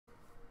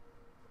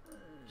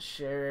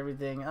share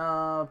everything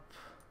up.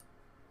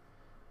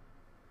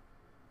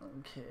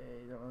 Okay,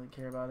 don't really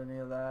care about any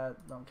of that.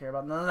 Don't care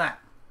about none of that.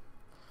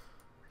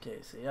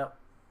 Okay, so yep.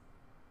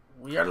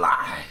 We are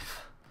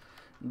live.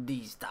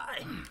 This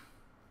time.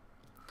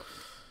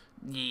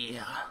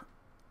 Yeah.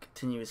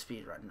 Continuous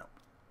speed run. No.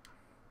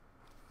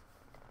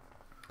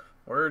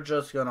 We're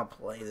just gonna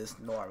play this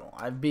normal.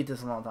 I beat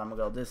this a long time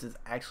ago. This is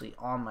actually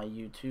on my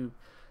YouTube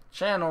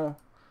channel,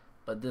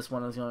 but this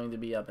one is going to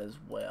be up as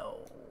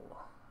well.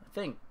 I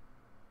think.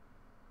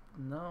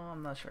 No,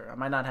 I'm not sure. I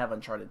might not have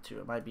Uncharted 2.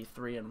 It might be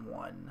 3 and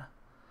 1.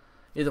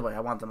 Either way, I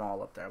want them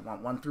all up there. I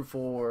want 1 through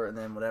 4, and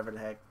then whatever the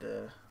heck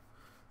the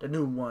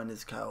new one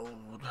is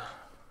called.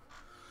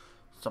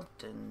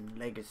 Something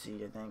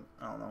Legacy, I think.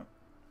 I don't know.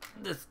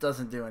 This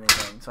doesn't do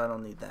anything, so I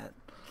don't need that.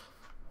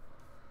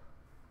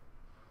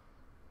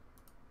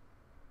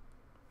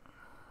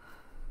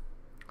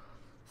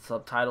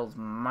 Subtitles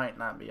might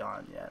not be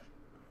on yet.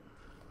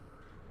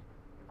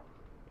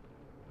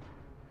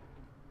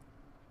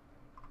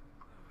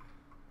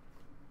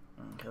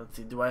 Okay, let's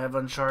see. Do I have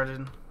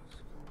Uncharted?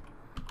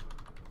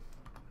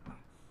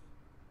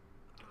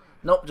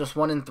 Nope, just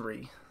 1 and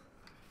 3.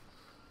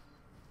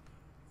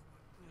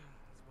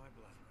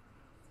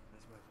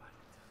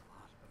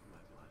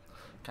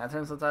 Can I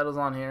turn subtitles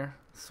on here?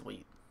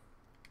 Sweet.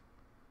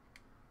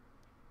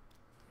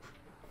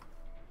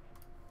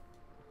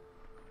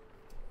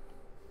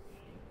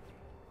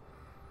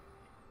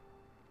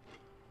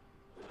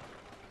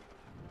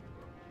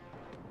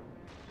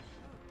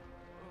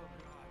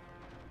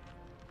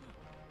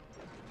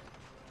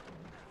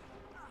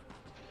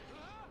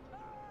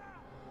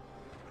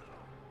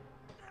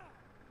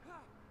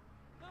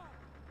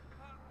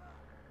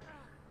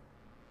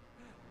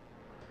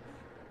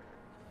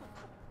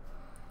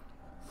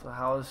 So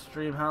how is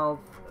stream health?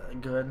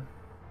 Good.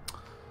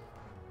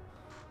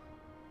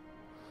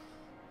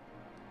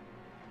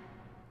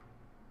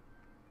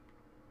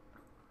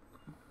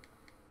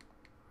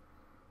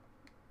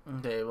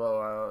 Okay,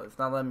 well, it's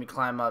not letting me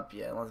climb up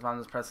yet, unless I'm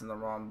just pressing the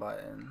wrong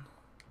button.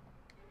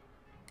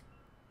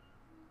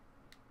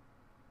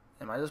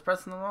 Am I just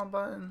pressing the wrong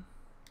button?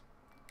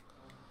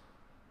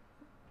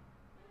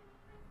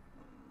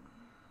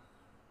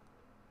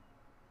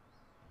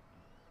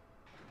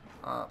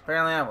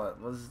 Apparently I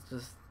was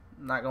just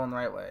not going the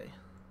right way.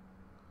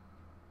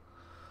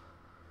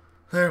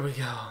 There we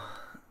go.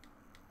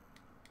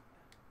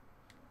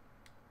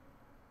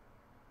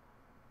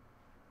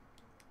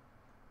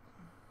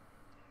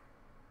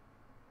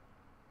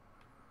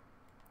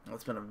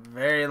 It's been a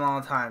very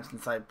long time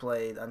since I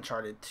played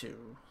Uncharted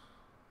 2.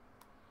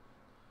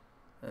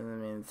 And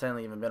I mean, it's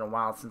only even been a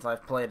while since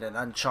I've played an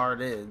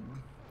Uncharted.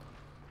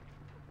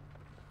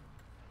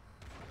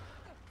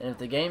 And if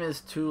the game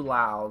is too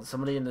loud,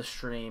 somebody in the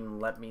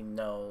stream let me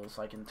know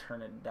so I can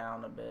turn it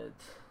down a bit.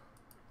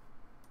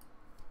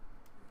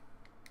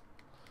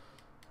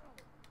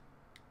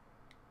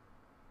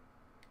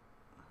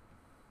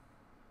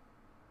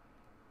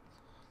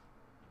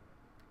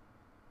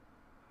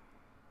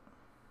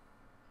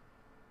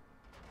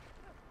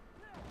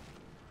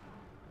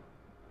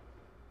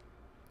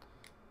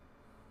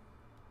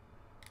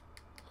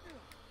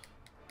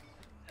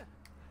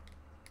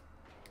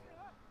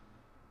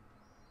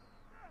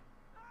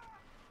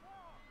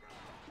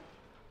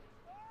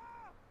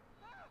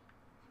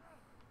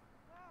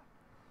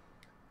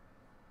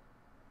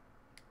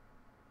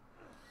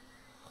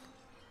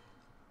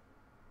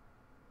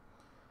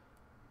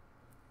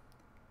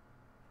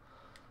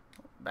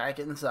 Back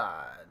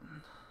inside.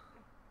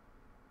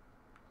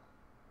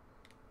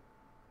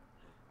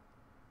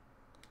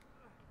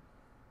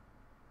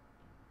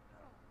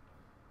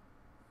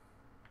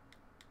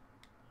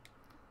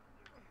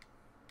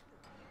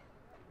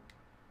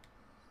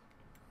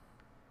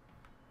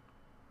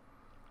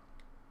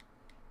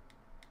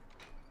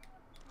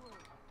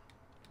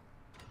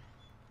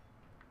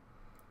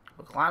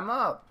 We'll climb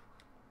up.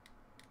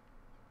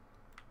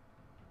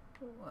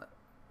 What?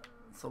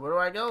 So where do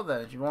I go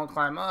then if you won't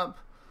climb up?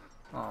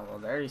 Oh, well,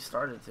 there he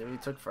started to. He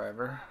took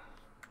forever.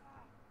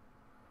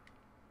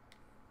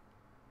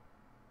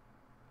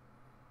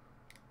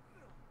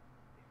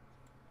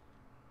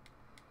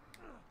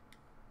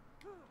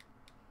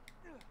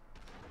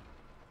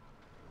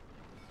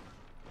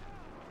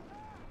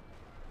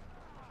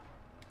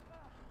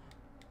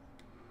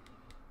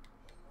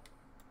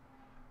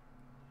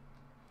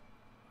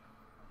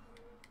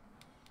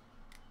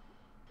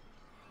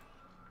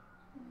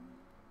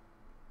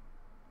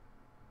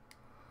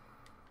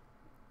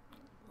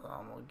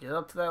 We'll get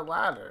up to that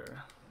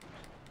ladder.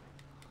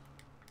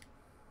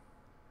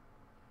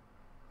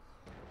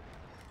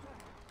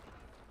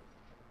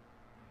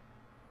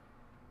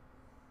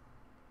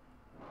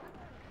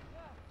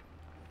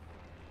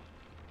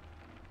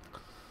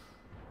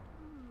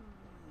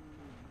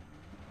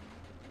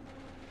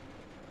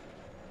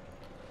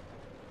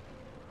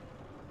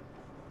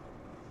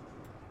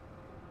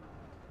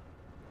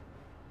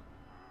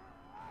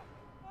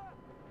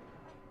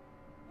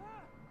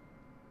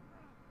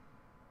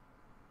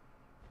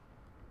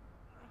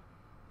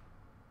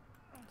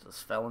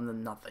 Just fell into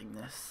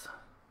nothingness.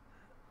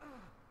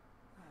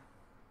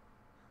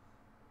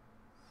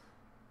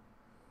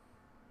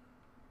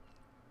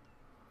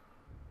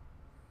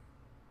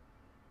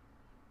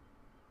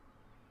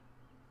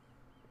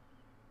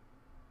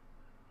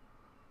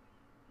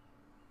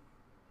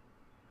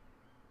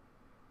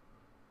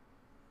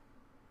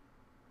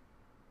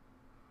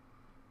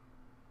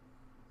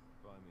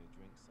 Buy me a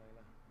drink,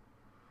 sailor.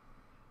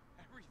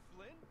 Harry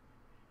Flynn?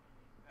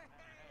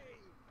 Hey!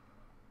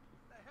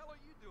 What the hell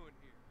are you doing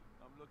here?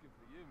 I'm looking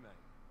for you,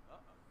 mate.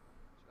 Uh-oh.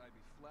 Should I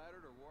be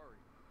flattered or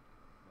worried?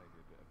 Maybe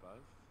a bit of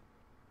both.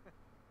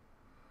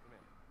 Come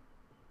here.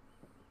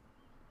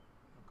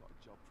 I've got a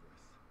job for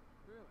us.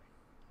 Really?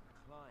 The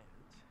client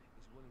is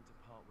willing to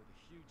part with a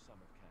huge sum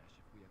of cash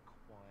if we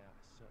acquire a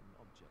certain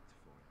object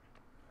for it.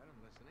 Right, I'm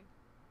listening.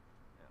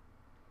 Now,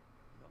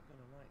 you're not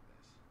going to like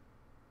this.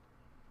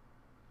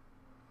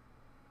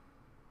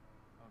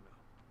 Oh, no.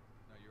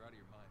 No, you're out of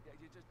your mind. Yeah,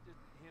 you just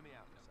hear me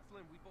out. Now,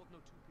 Flynn, we both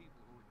know 2 people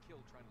who were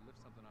killed trying to lift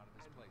something out of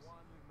this And place.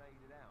 one who made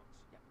it out.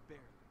 Yeah,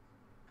 barely.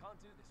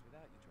 Can't do this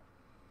without you, Trevor.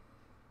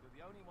 You're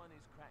the only one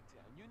who's cracked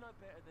it, and you know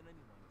better than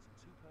anyone it's a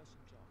 2-person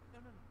job.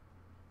 No.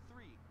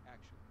 3,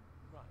 actually.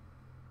 Right.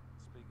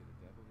 Speak of the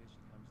devil, here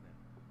she comes now.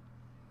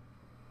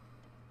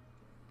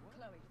 What?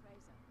 Chloe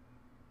Fraser.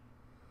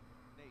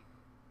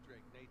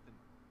 Nathan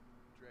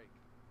Drake.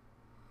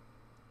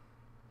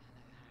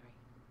 Hello, Harry.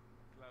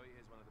 Chloe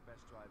is one of the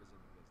best drivers in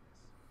the business.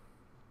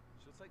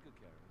 She'll take good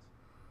care of us.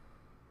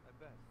 I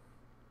bet.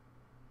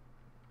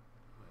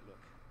 Well,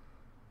 look.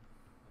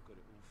 I've got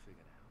it all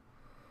figured out.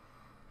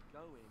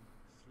 Going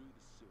through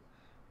the sewer.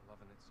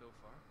 Loving it so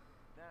far.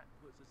 That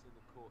puts us in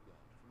the courtyard.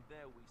 From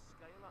there, we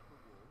scale up the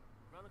wall,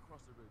 run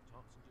across the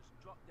rooftops, and just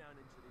drop down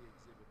into the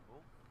exhibit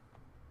hall.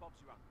 Bob's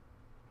your uncle.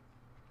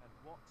 And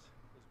what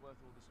is worth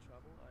all this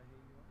trouble, I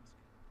hear you ask?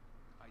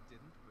 I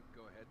didn't, but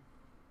go ahead.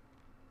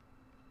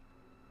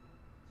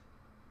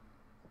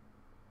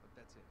 But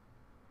that's it.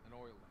 An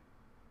oil lamp.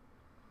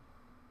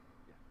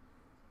 Yeah.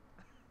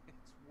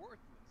 It's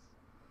worthless.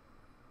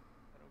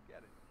 I don't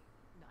get it.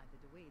 Neither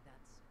do we.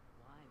 That's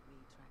why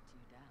we tracked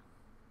you down.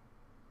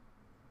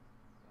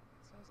 Well,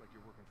 it sounds like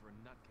you're working for a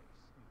nutcase.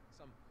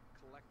 Some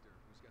collector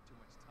who's got too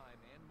much time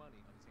and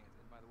money on his hands.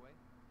 And by the way,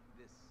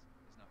 this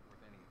is not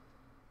worth any of it.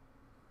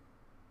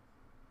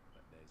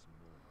 But there's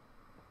more.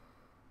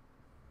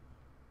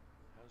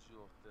 How's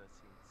your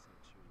 13th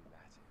century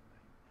Latin,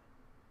 mate?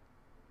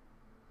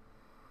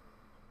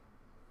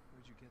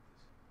 Where'd you get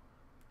this?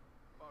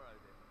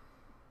 Borrowed it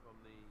from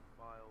the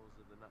files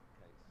of the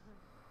nutcase.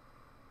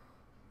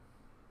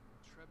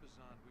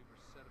 Trebizond, we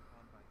were set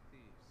upon by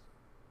thieves.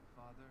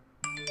 Father,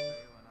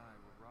 Leo, and I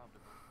were robbed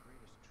of our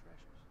greatest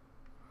treasures.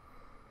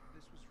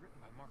 This was written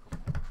by Marco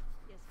Polo.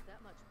 Yes, that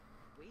much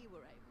we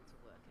were able to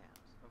work out.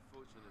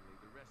 Unfortunately,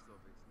 the rest of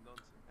it's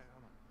nonsense. Hey,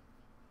 hold on.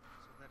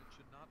 So that it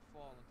should not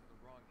fall into the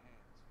wrong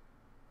hands,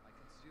 I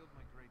concealed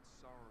my great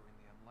sorrow in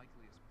the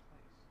unlikeliest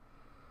place.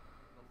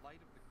 The light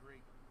of the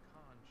great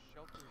Khan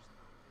shelters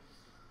the fate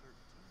of the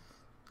 13th.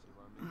 See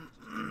what I mean?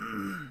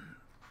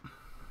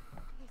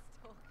 He's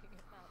talking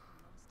about the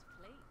lost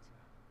fleet.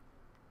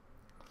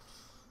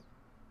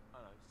 I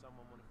know,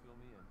 someone want to fill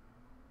me in?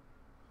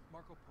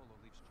 Marco Polo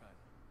leaves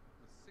China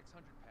with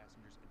 600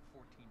 passengers and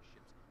 14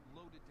 ships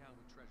loaded down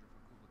with treasure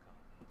from Kublai Khan.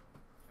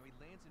 Now he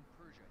lands in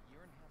Persia a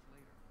year and a half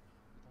later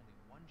with only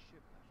 1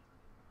 ship left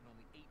and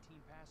only 18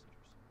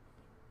 passengers.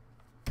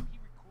 He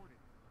recorded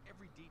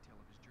every detail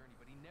of his journey,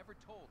 but he never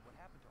told what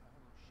happened to all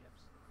those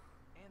ships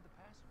and the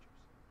passengers.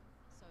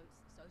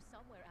 So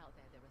somewhere out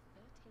there are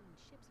 13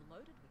 ships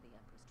loaded with the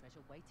Emperor's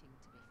treasure waiting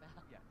to be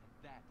found. Yeah, and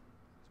that is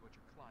what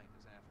your client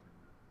is after.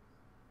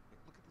 Hey,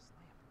 look at this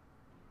lamp.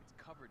 It's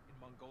covered in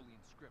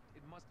Mongolian script.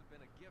 It must have been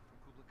a gift from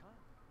Kublai Khan.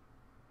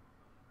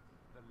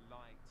 The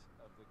light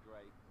of the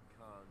great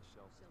Khan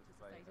shelters the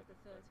fate of the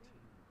 13.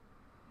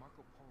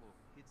 Marco Polo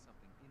hid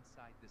something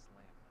inside this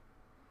lamp.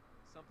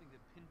 Something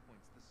that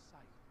pinpoints the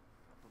site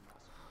of the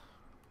lost fleet.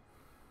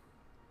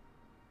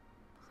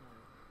 So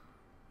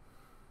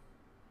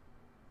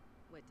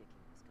we're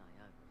dicking this guy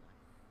over,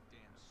 right?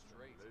 Damn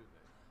straight.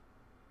 Absolutely.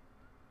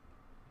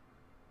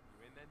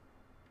 You in then?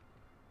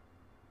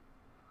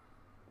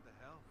 What the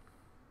hell?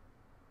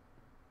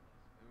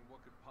 I mean, what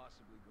could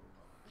possibly go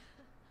wrong?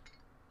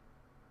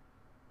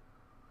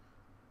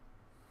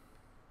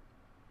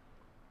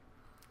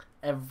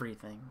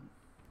 Everything.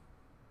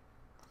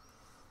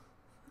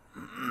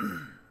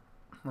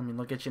 Let me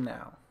look at you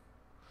now.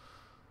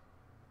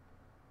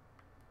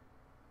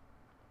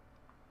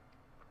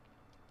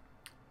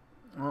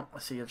 Oh, I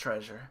see a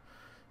treasure.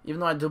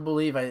 Even though I do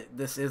believe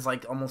this is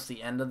like almost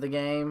the end of the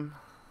game.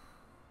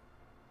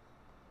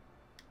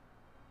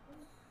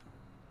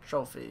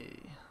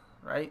 Trophy,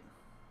 right?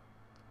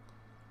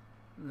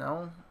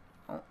 No?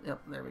 Oh, yep,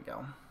 there we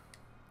go.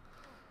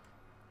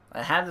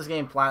 I had this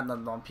game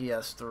platinumed on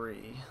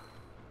PS3,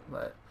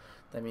 but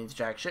that means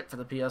jack shit for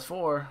the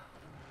PS4.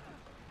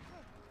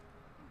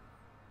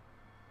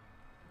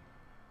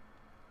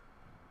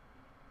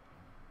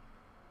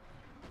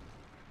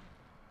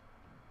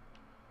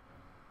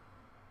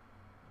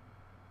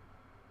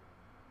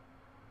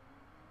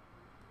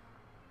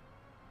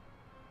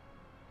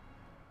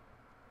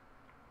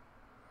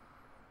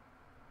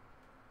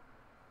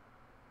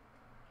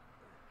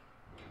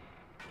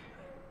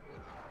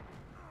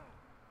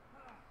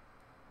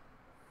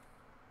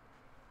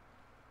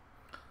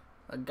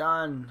 A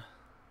gun.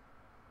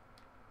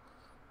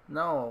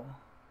 No.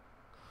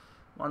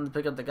 Wanted to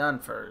pick up the gun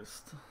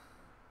first.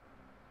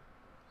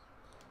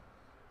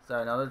 Is there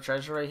another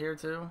treasure right here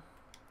too?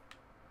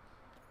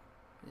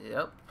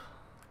 Yep.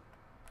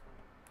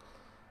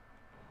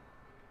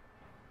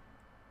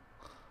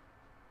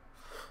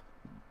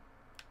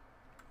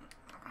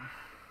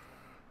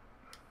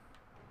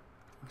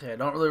 Okay, I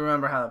don't really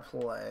remember how to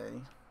play.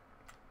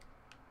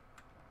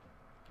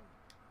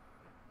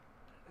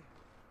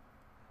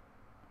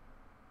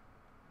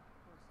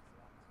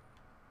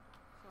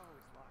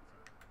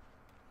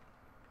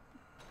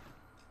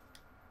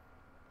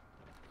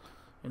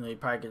 You know, you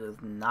probably could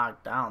just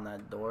knock down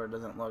that door. It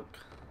doesn't look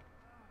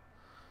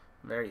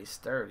very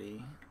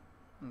sturdy.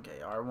 Okay,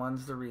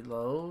 R1's to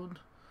reload.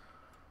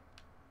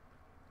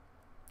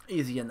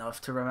 Easy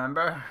enough to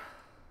remember.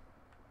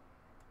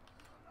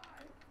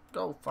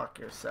 Go fuck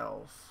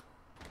yourself.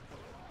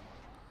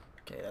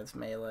 Okay, that's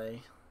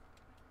melee.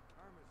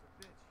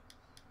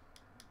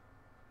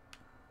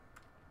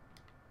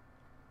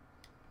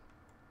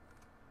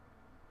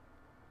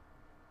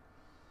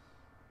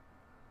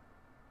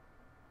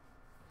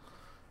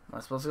 Am I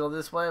supposed to go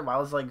this way? Why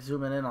was like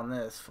zooming in on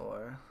this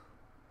for?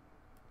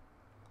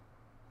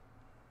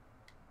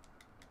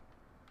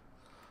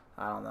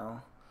 I don't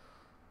know.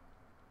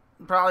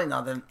 Probably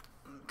nothing.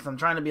 Because I'm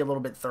trying to be a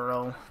little bit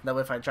thorough. That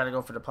way if I try to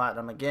go for the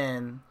platinum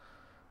again,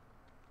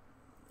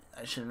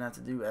 I shouldn't have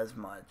to do as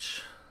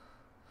much.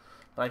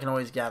 But I can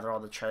always gather all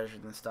the treasures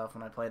and stuff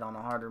when I played on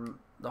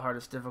the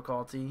hardest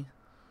difficulty.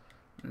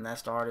 And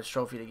that's the hardest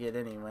trophy to get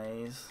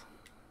anyways.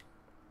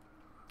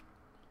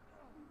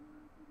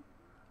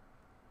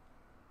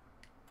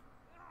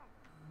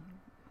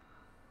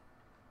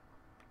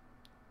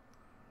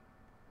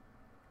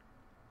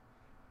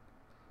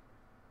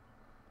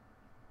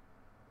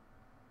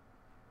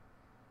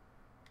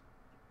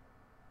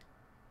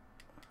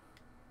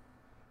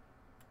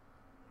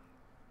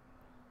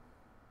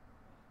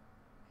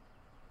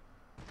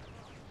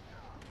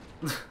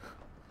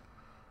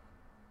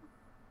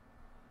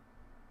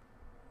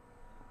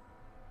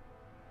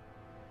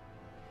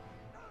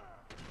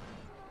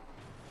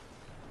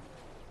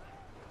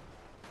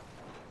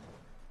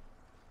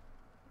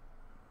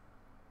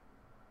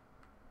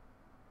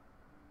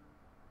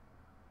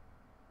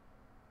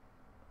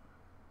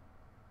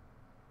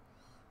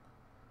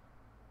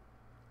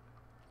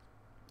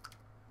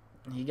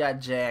 He got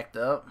jacked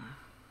up.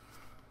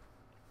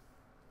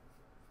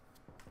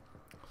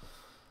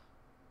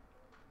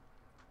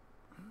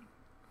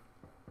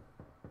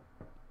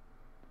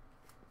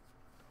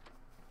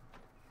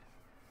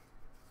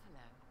 Hello.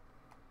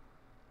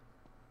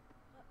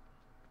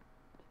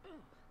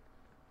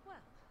 Well,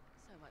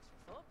 so much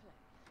for foreplay.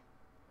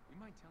 You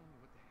mind telling me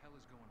what the hell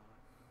is going on?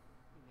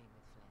 You mean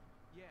with Flynn?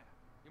 Yeah,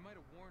 you might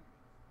have warned me.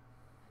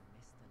 I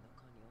missed the look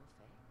on your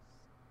face.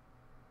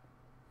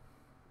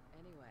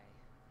 Anyway,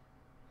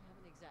 you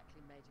haven't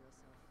exactly made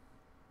yourself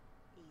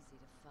easy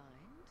to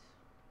find.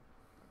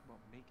 Talk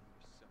about making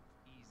yourself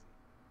easy.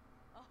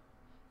 Oh,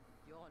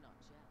 you're not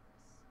jealous.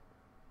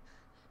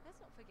 Let's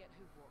not forget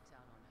who walked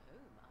out on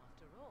whom.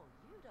 After all,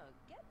 you don't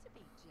get to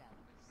be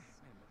jealous.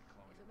 Man, look,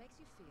 Chloe. If it makes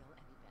you feel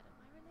any better,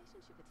 my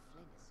relationship with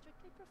Flynn is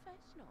strictly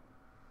professional.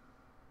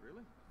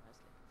 Really?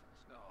 Mostly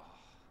professional. Oh.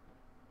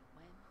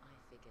 When I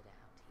figured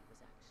out he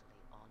was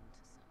actually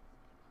onto something,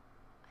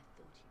 I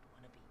thought you'd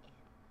want to be in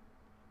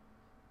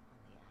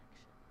on the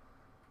action.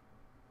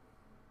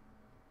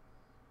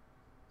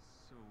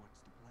 So what's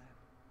the plan?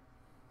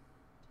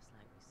 Just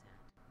like we said,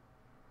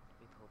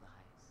 we pull the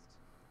heist,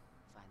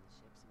 find the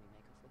ships, and we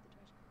make off with the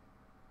treasure.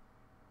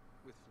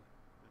 With Flynn.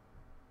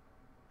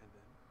 And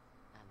then?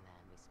 And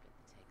then we split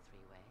the take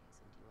 3 ways,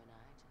 and you and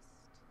I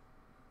just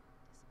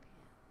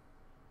disappear.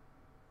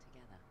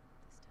 Together,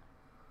 this time.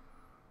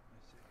 I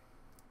see.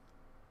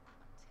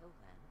 Until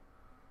then,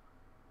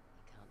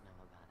 he can't know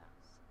about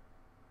us.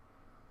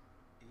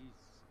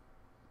 He's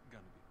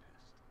gonna be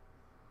pissed.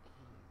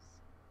 He's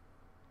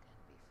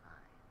gonna be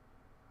fine.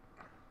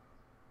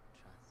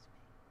 Trust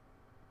me.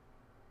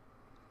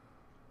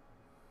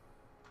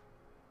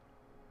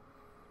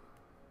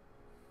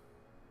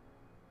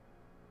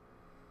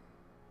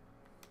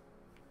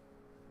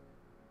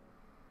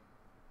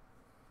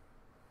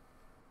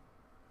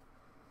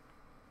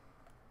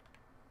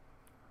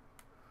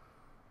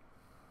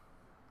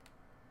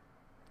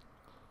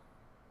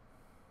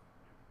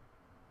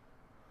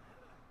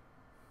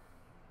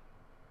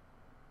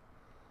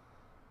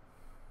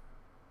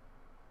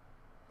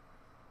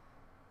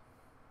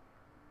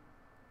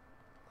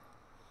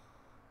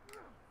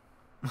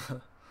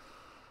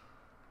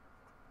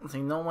 There's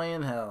no way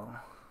in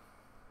hell.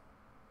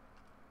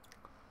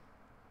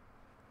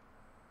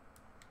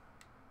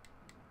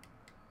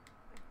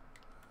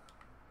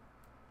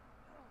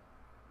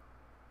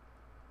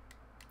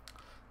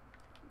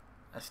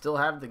 I still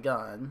have the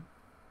gun.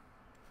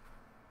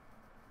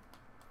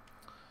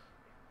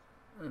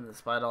 And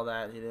despite all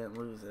that, he didn't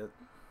lose it.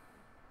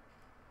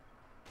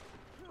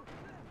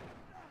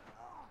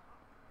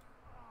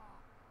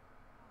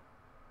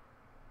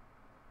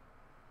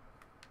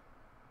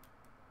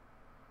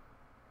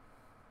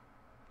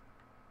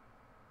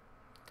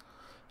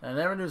 And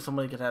I never knew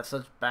somebody could have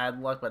such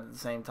bad luck, but at the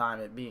same time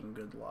it being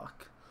good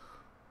luck.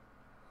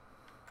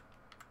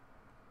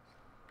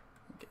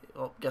 Okay,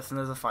 oh, guessing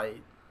there's a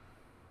fight.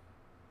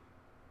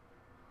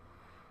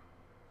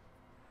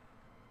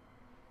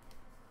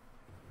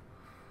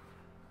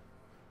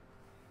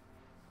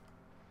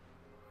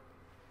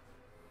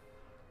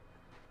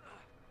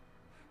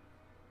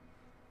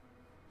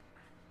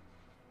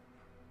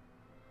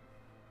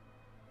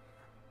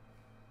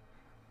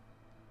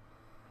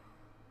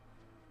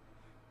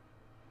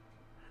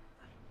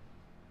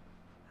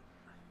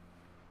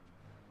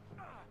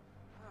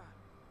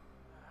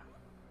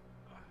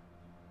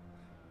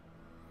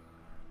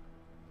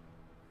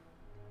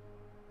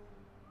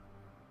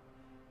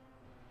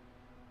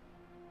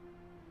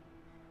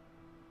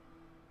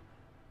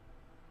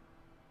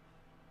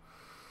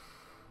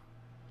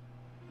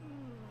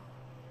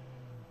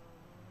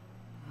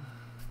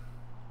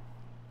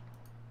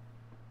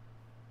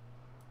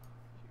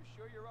 You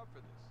sure you're up for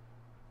this?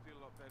 Feel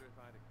a lot better if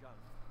I had a gun.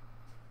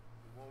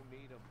 We won't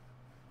need them.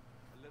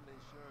 A little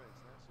insurance,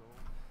 that's all.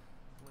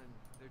 Flynn,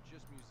 they're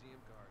just museum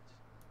guards.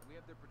 And we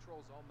have their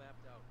patrols all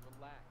mapped out.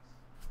 Relax.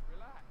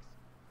 Relax.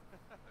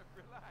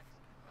 Relax.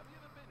 Have you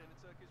ever been in a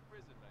Turkish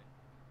prison, mate?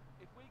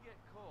 If we get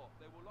caught,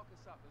 they will lock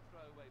us up and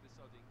throw away the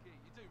sodding key.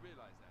 You do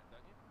realise that,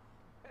 don't you?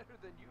 Better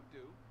than you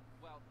do.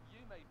 Well,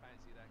 you may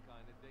fancy that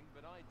kind of thing,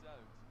 but I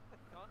don't.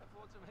 Can't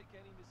afford to make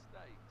any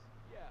mistakes.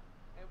 Yeah,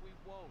 and we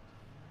won't.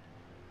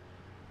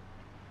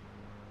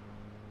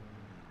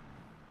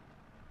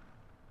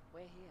 We're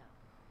here.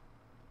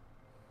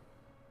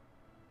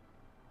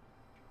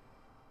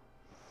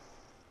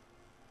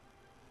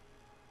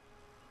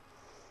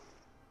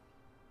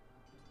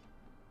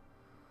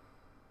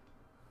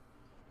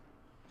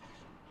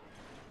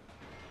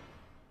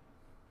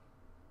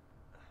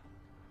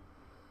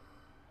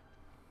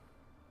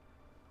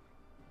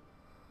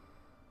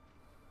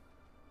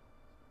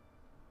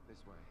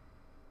 This way.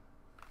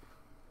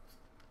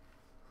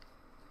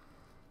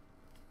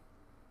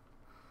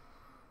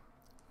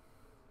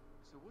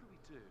 So what do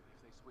we do if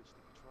they switch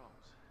the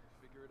controls?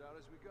 Figure it out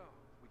as we go.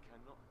 We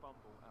cannot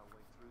fumble our way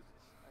through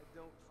this. I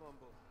don't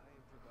fumble. I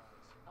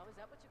improvise. Oh, is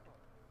that what you call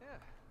it? Yeah,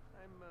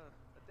 I'm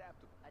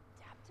adaptable.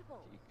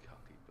 Adaptable. You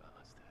cocky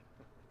bastard.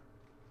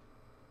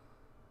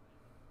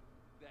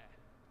 There.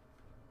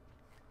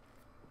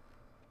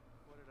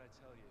 What did I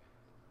tell you?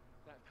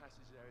 That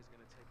passage there is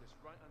going to take us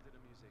right under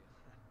the museum.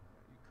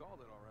 You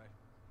called it all right.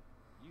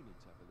 You need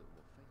to have a little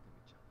more faith in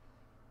each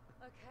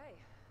other. Okay,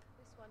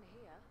 this one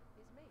here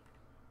is me.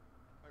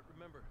 All right,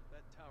 remember,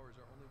 that tower's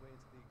our only way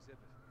into the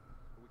exhibit.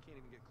 But we can't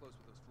even get close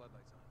with those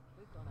floodlights on.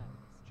 We've gone over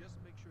this. Just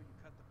make sure you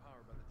cut the power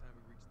by the time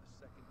we reach the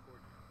second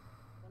coordinate.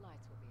 The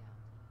lights will be out.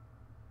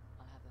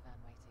 I'll have the van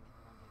waiting at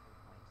the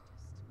rendezvous point.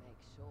 Just make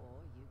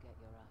sure you get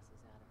your asses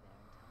out of there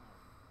in time.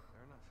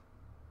 Fair enough.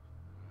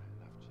 I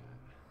love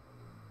chat.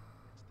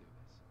 Let's do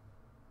this.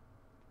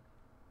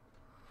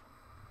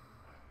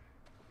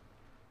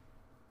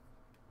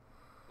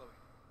 Chloe.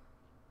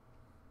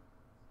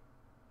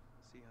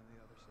 See you on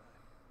the other side.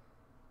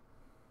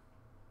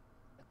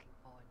 Looking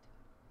forward to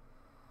it.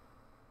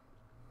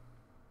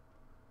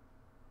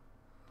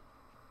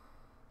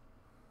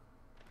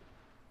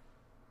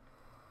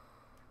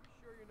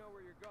 Sure you know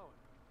where you're going?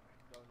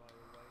 Going all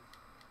your ways.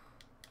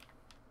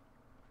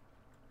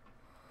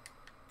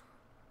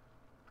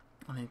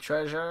 Any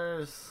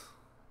treasures?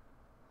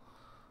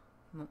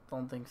 Nope,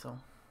 don't think so.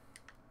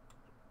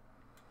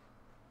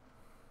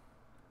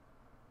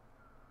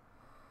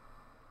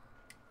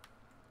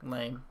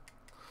 Lame.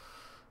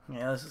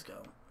 Yeah, let's just go.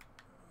 Hope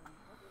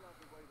you like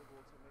the way the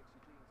water makes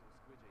your jeans all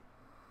squidgy.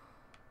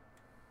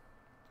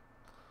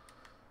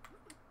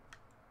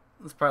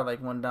 There's probably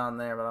like one down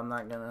there, but I'm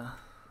not gonna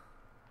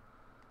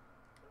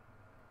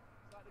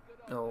It's like the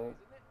good old go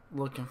days, isn't it?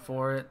 looking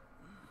for it.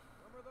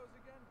 Remember those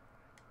again?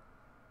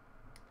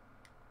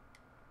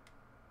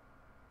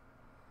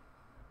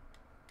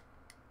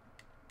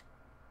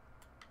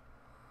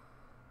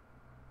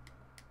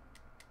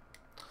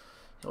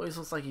 He always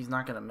looks like he's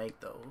not gonna make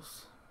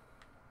those.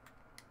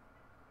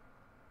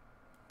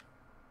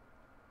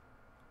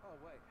 Oh,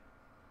 wait.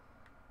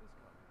 This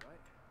can't be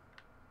right.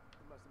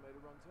 We must have made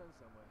a wrong turn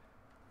somewhere.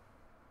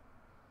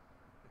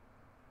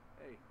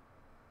 Hey,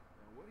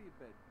 now what do you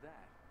bet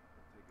that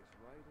will take us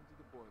right into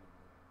the boiler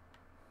room?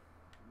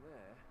 From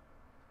there,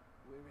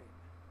 we're in.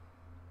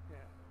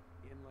 Yeah,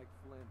 in like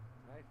Flynn,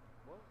 right?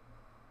 What?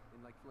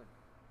 In like Flynn.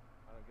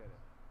 I don't get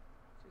it.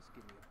 Just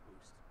give me a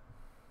boost.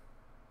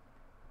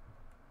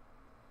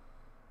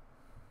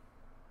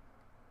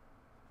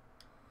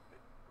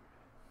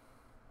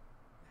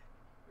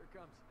 Here it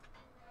comes.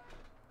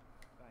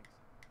 Thanks.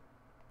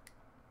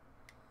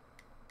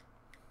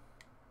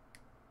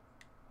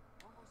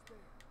 Almost there.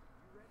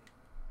 You ready?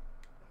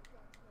 No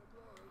guts, no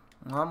glory.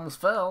 I almost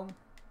fell.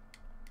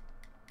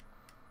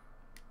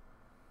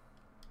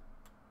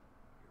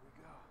 Here we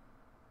go.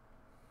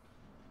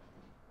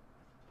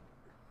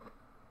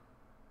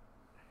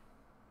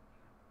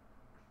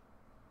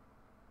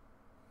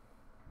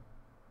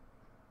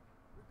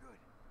 We're good.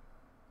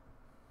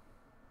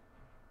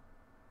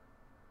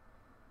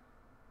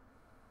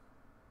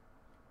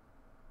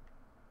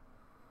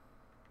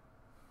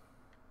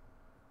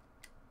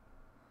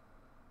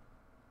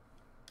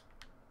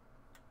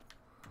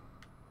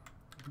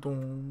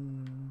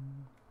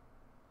 Boom.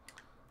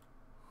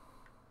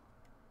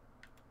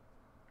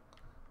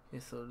 Okay,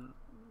 so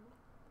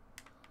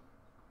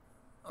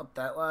up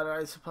that ladder,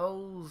 I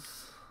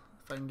suppose.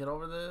 If I can get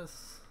over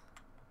this.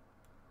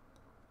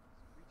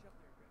 Reach up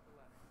there and grab the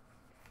ladder.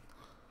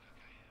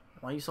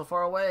 Why are you so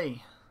far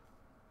away?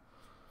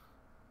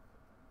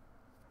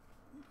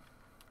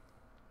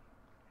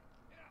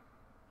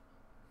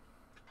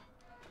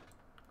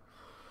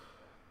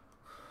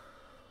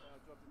 I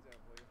dropped it down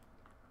for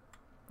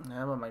you.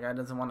 Yeah, but my guy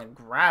doesn't want to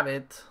grab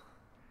it.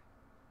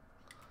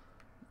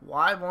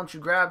 Why won't you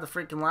grab the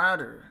freaking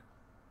ladder?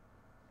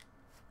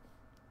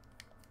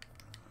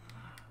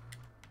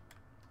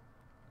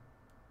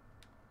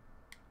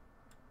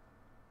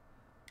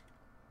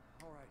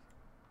 All right.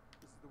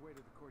 This is the way to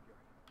the courtyard.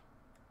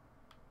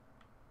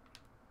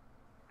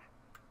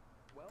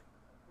 Well,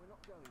 we're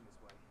not going this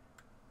way.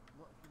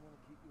 Not if you want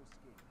to keep your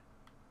skin.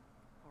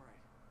 All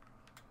right.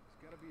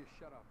 There's got to be a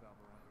shut-off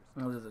valve around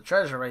here. Well, there's a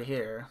treasure right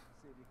here.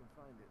 See if you can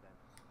find it then.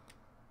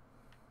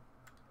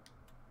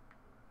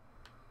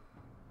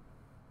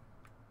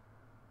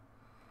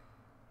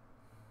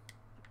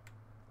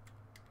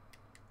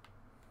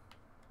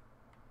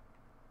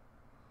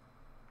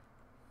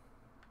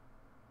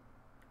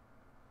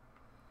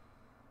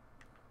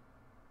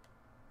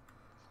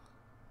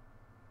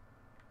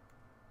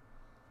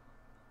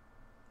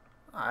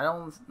 I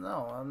don't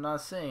know. I'm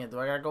not seeing it. Do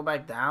I gotta go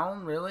back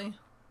down? Really?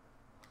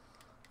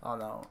 Oh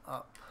no,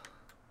 up.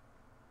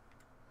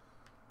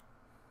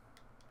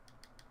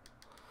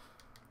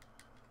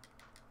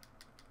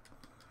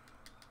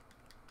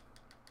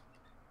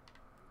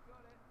 You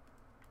got it.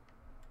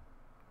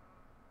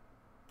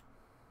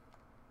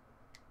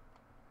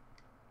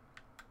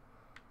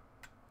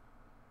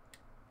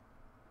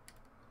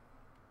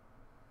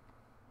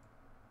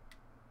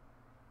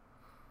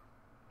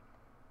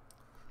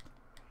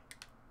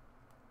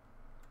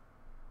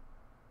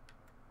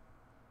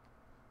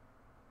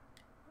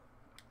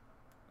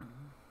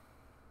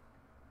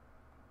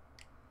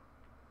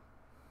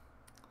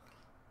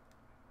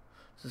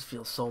 Just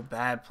feels so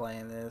bad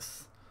playing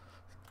this.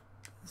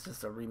 It's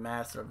just a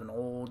remaster of an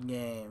old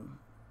game.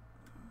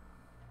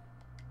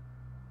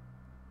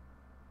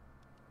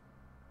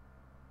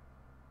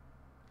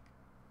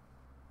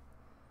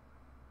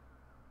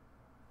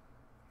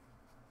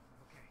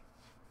 Okay.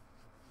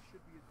 There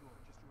should be a door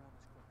just around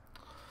this corner.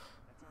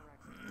 That's our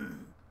access.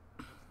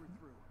 Once we're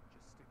through,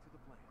 just stick to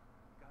the plan.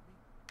 Got me?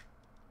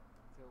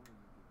 Tell me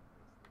you didn't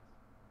miss this.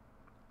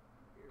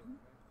 Here,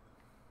 right?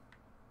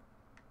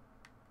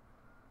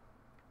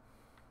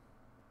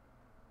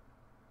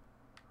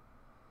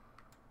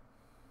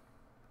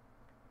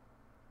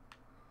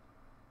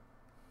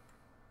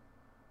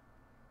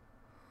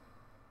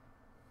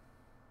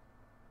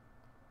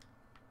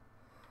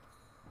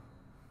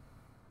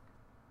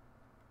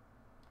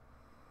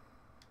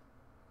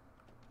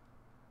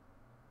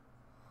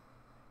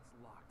 It's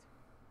locked.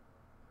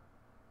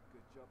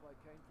 Good job I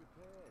came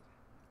prepared.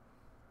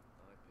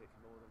 I picked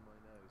more than my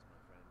nose, my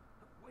friend.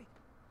 Wait.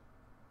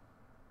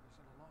 There's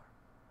an alarm.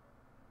 It's no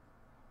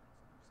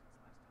since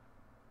last time.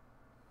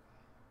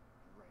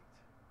 Great.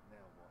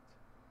 Now what?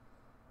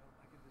 Well,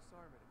 I can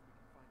disarm it if we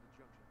can find the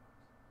junction box.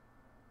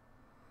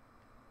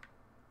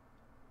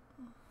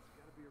 It's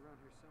got to be around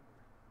here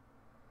somewhere.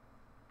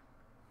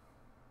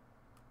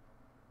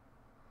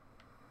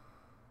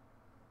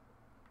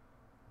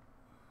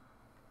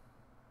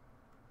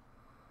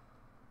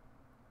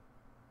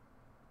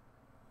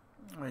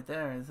 Right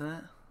there, isn't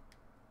it?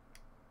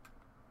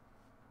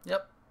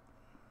 Yep.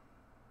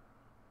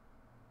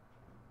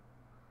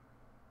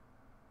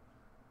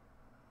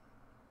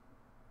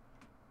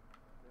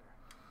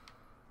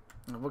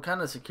 What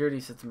kind of security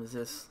system is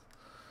this?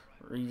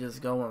 Where you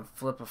just go and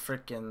flip a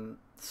freaking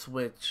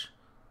switch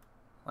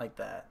like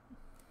that.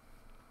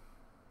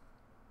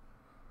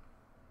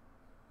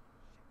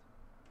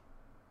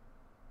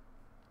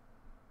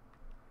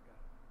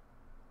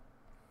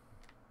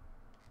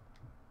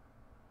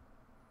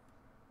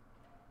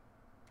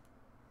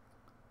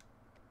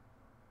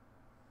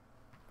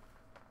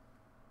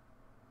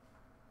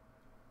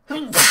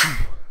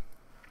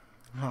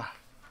 Ah.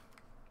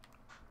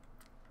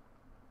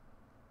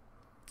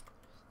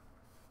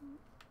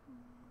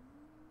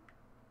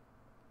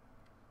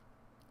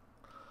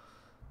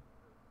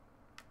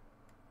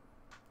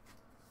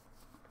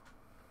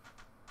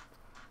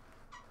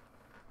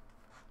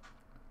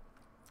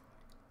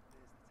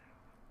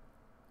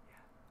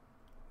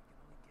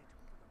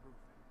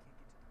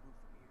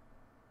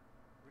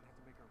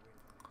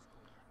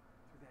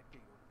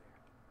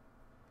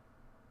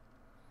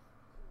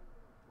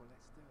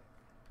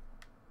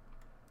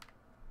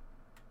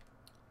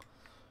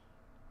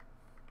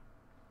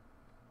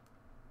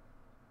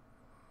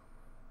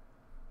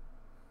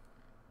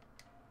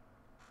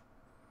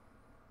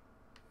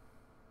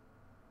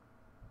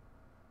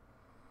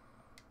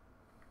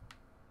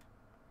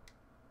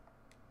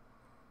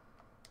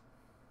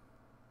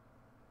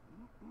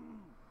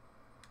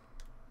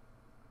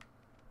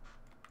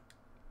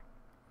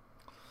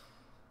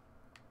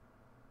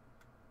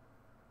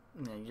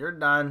 Yeah, you're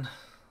done.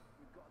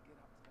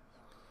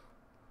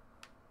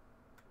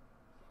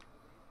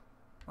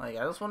 Like,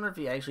 I just wonder if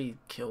he actually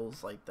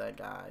kills, like, that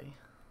guy.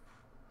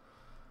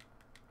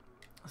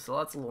 So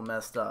that's a little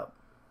messed up.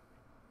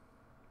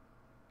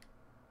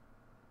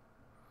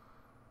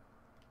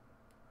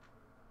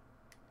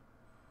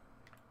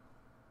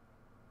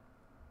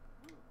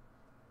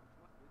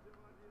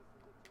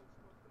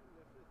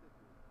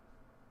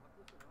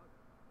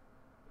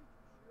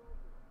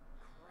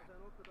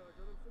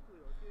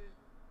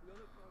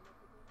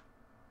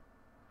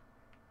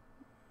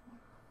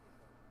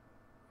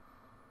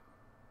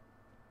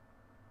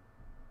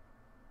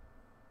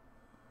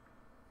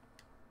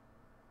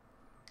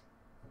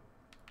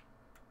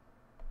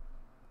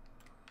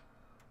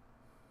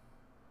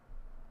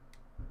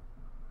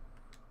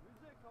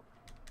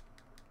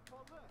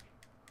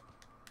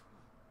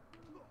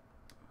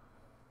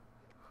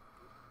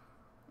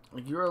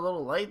 Like, you were a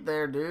little late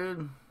there,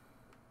 dude.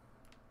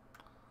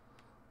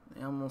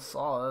 They almost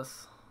saw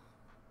us.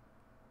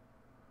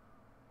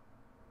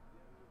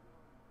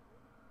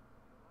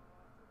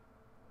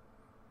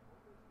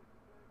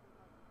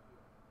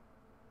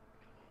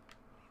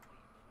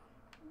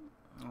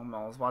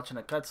 I was watching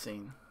a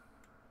cutscene.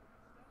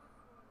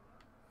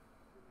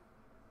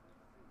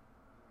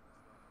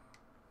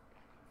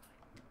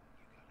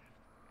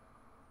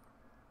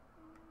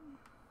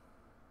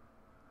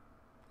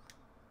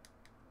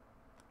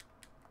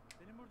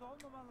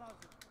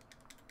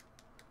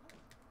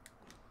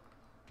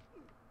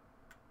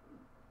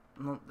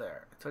 Not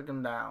there. I took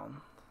him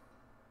down.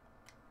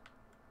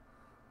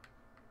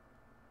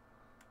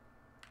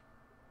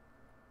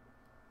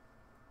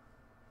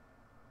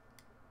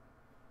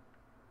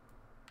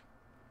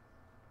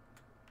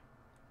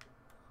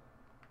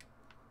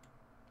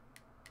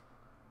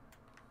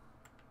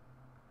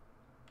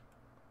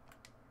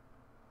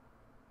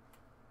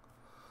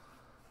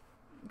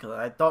 Because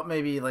I thought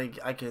maybe, like,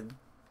 I could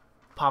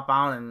pop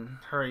out and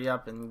hurry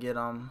up and get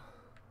him.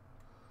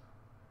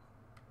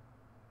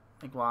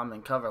 Like, while I'm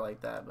in cover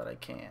like that, but I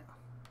can't.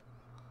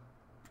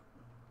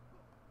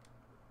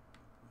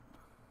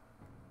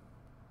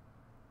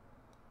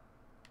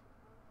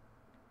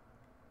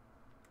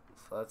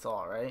 So that's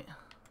all right.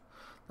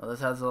 Now this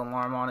has an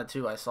alarm on it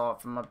too. I saw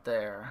it from up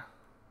there.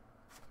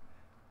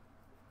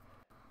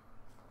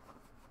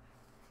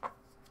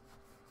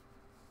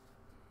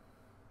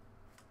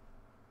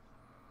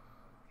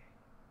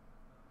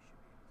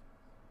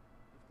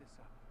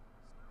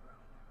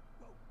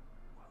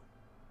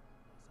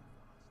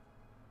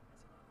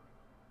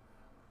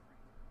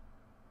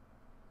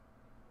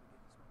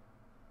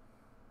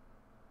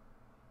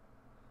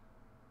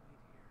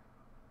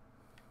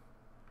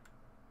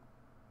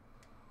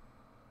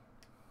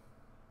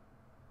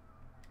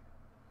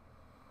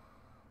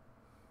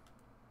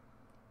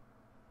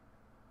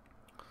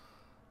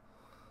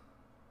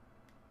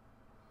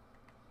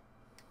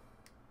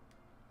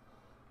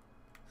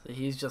 So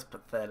he's just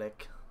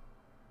pathetic.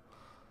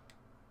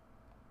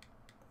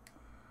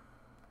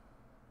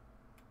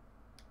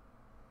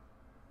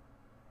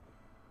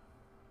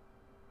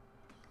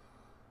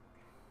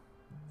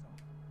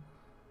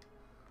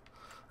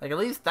 Like, at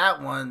least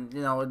that one,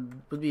 you know, it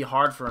would be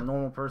hard for a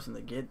normal person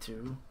to get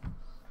to.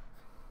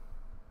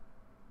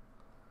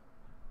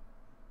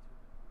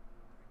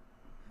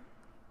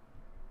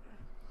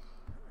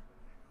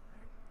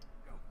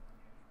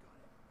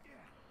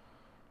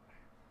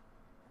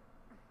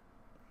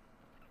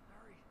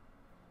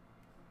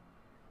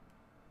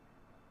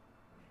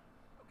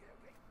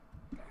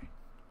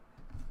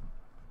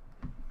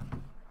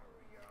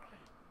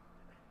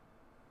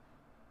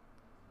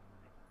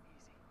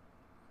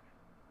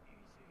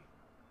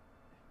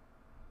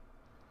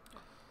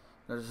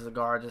 There's the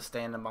guard just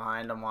standing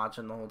behind him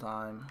watching the whole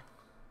time.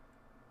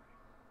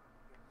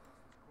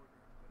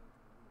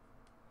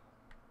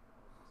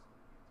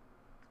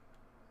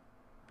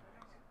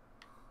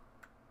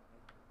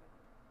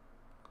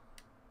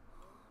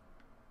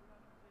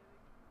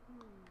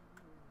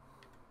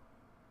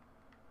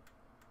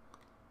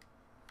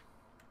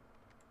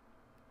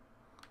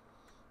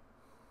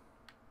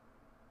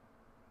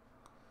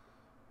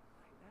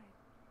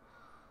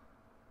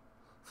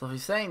 So if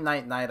he's saying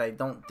night night, I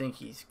don't think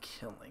he's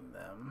killing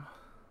them.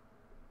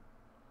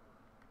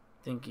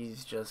 I think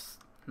he's just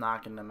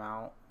knocking them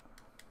out.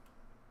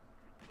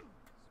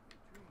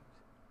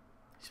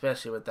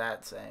 Especially with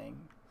that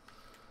saying.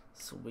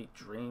 Sweet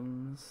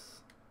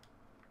dreams.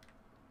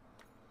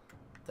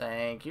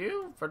 Thank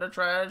you for the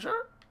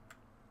treasure.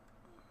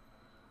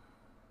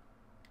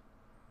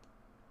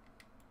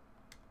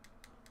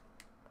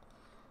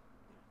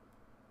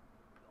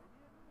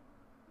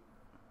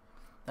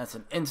 That's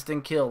an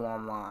instant kill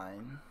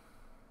online.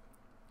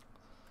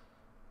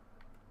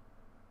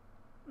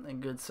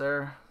 Good,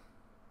 sir.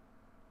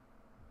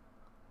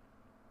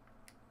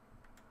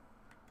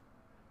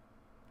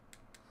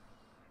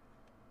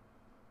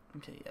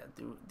 Okay, yeah,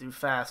 do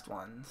fast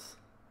ones.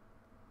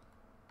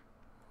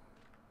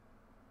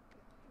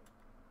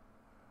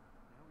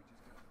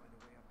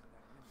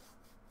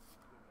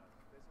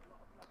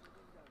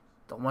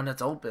 The one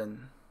that's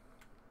open.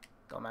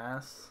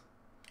 dumbass.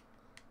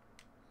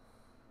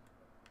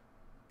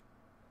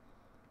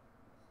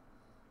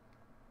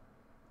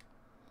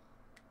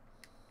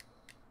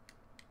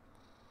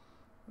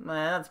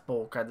 Man, that's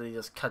bullcrap that he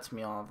just cuts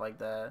me off like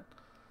that.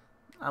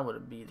 I would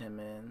have beat him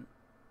in.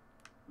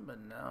 But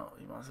no,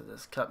 he wants to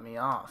just cut me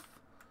off.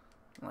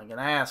 Like an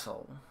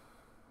asshole.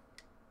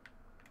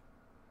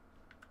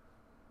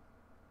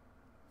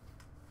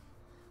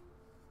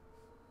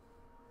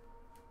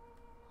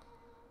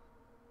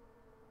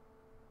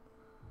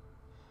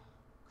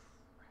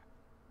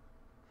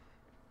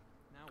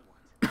 Now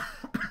what? Time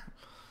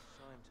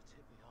to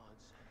tip the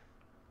odds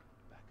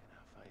back in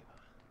our favor.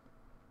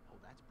 Oh,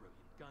 that's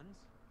brilliant. Guns?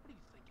 What are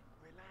you thinking?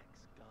 Relax,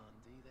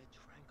 Gandhi. They're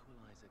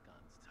tranquilizer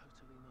guns,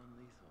 totally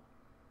non-lethal.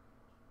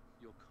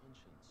 Your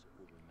conscience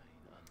will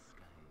remain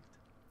unscathed.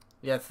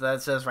 Yes,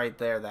 that says right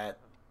there that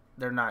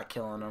they're not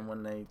killing him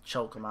when they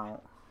choke him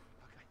out.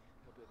 Okay,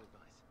 a bit of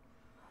advice.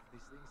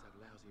 These things have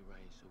lousy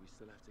range, so we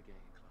still have to get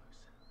in close.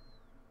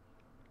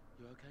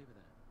 You okay with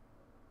that? I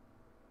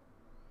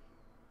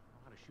know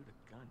how to shoot a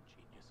gun,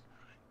 genius.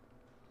 Alright.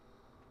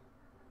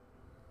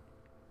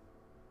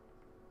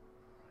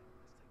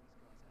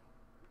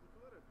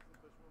 Yıkılarak bizim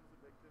taşımamızı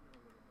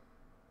beklemiyorlar onlar.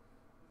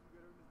 Bizim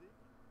görevimiz değil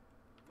ki.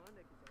 Bunlar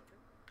ne ki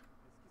zaten?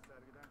 Eski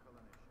sergiden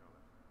kalan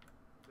eşyalar.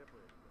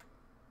 Depoya gidiyorlar.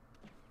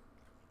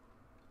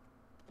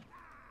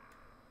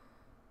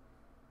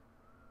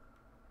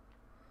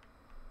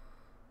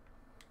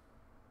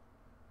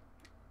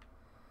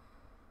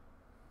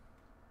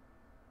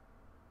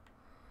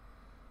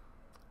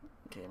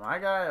 Okay, my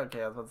guy.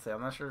 Okay, I was about to say,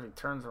 I'm not sure if he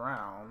turns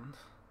around.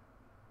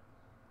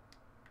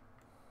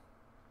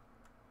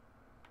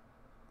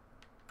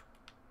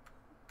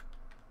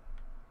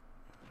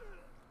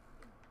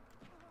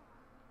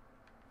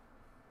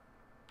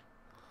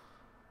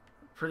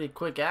 Pretty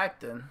quick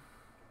acting.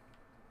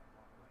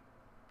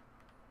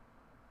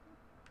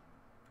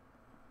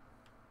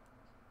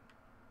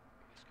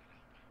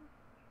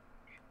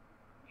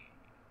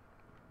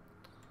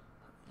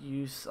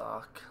 You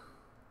suck.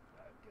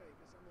 Okay,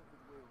 guess I'm up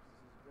with wheels.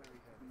 This is very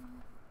heavy.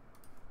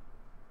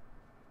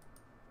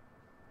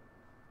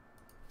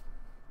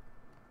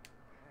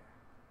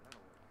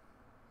 That'll work.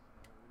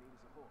 All we need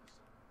is a horse.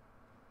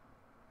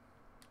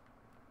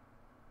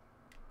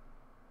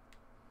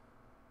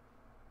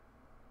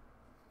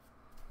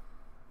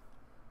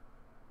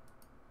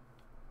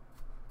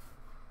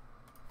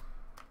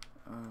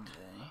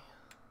 Okay.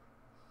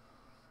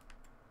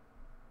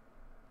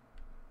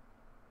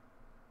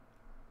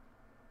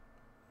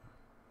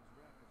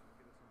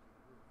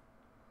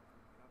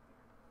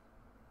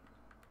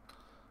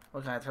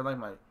 What, can I turn like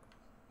my...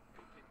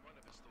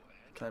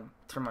 Can I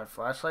turn my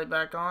flashlight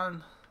back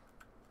on?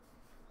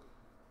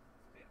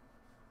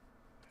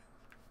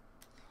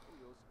 All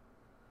yours.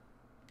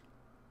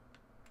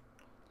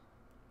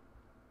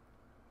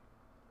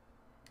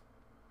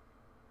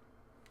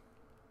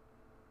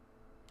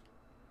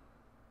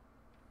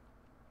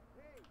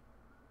 Hey!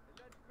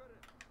 Eller yukarı.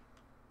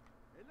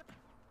 Eller...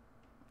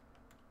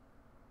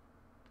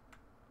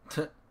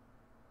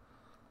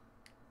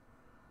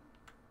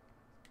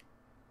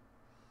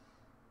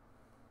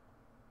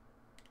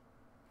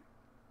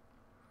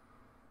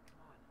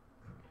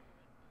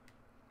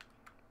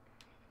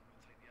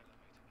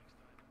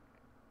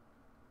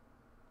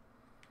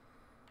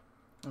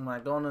 When I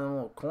go into the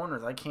little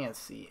corners, I can't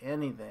see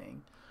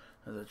anything.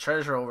 There's a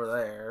treasure over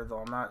there, though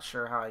I'm not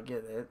sure how I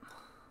get it.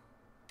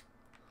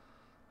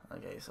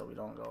 Okay, so we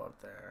don't go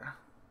up there.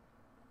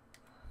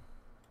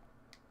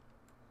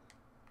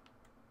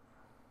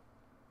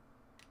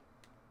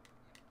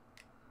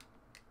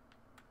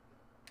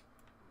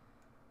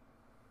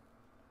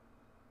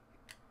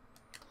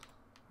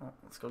 Well,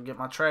 let's go get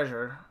my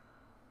treasure.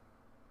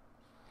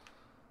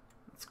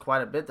 It's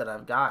quite a bit that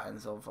I've gotten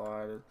so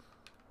far.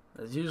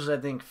 There's usually, I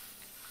think,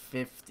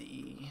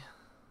 50.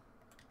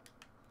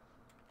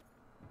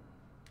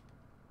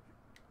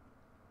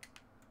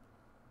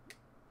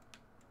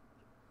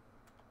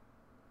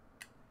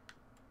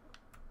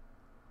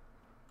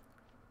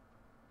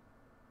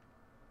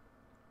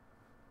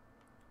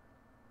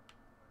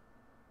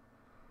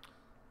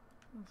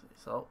 Let's see.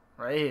 So,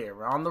 right here,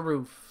 we're on the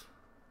roof.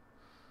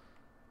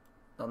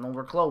 Don't know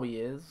where Chloe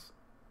is.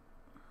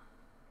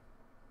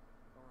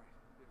 Alright,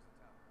 there's the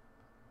tower.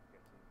 Get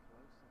in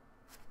close.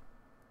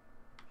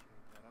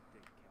 Appreciate that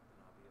update,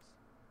 Captain Obvious.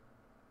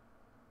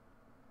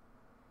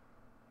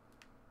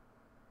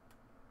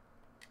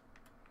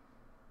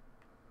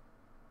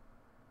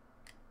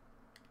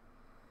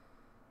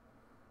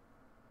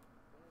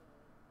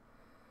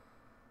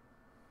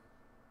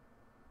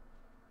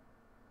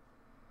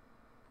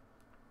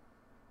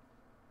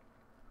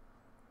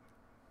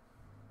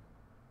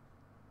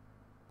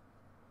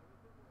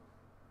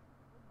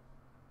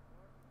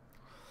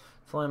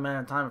 It's only a matter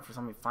of time before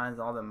somebody finds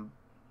all them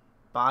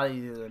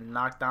bodies either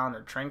knocked down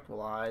or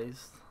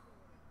tranquilized.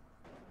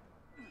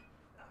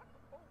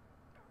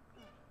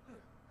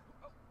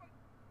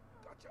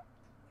 Gotcha!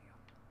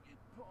 You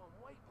put on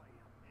weight, my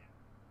young man.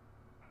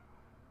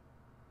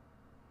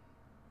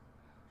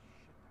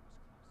 Shit,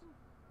 that was close.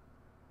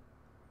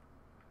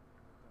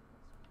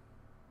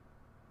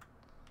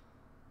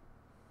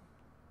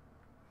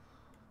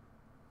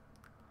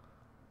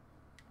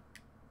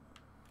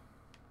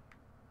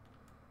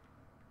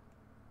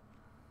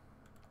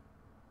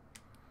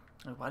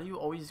 Like, why do you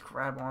always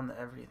grab on to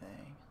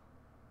everything?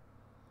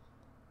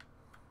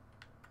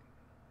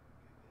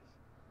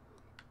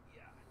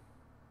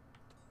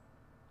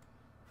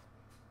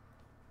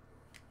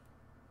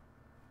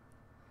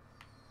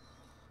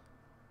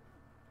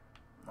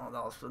 Oh,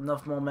 that was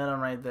enough momentum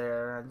right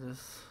there. I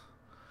just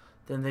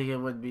didn't think it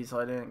would be, so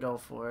I didn't go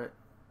for it.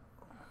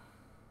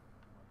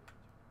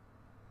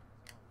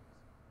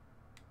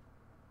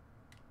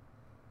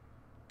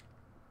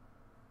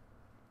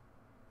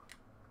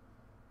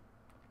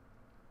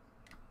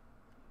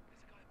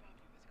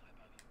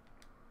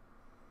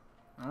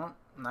 Oh,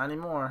 not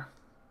anymore.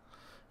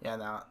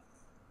 Yeah,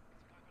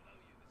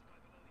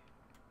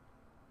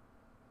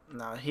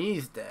 now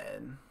he's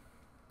dead.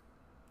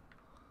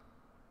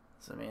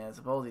 So, I mean, I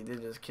suppose he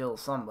did just kill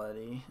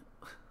somebody.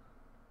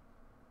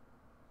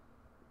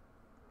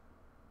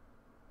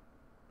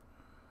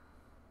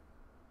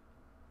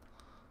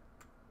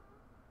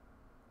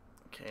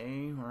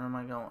 Okay, where am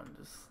I going?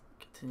 Just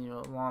continue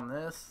along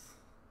this.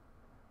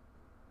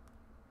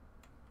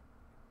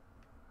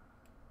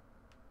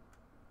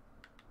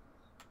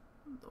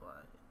 Do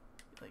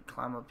I, like,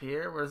 climb up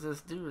here? Where's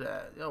this dude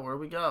at? Yo, where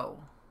we go?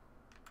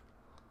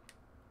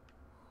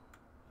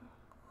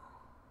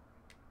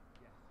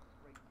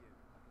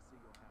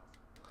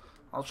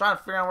 I was trying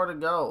to figure out where to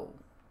go.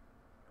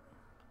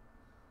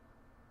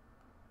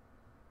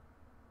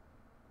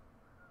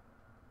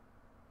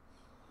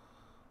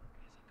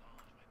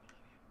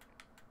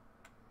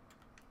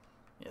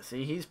 Yeah,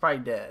 see, he's probably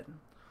dead.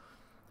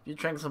 If you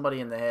drink somebody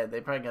in the head,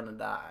 they're probably gonna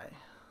die.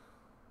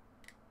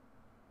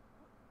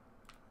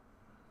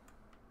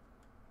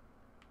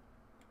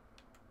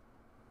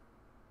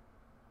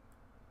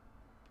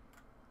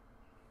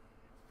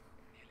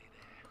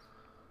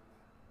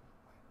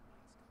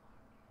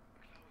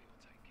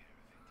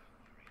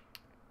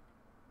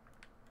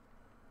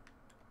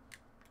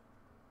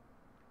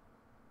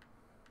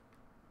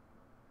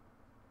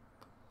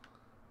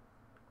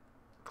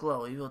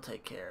 Chloe will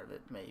take care of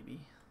it, maybe.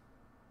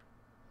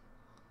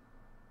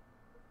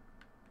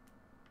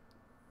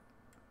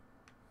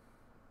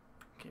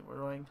 Okay, we're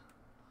going.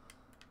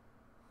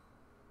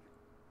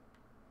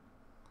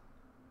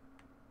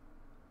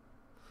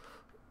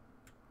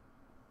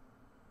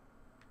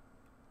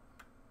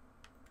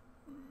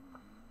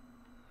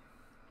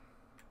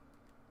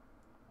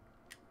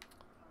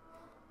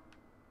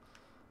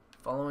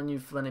 Following you,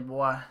 Flinty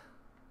boy.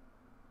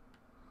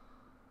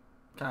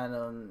 Kind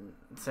of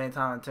at the same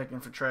time I'm checking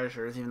for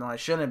treasures, even though I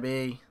shouldn't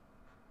be.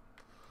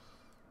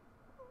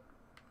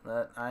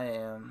 But I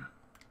am.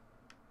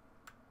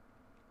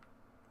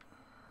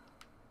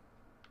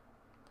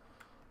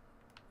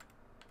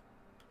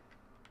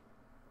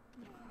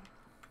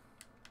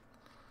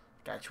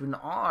 Got you in the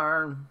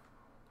arm.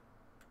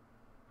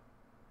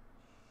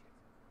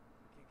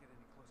 Can't get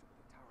any closer with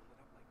the tower lit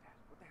up like that.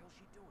 What the hell's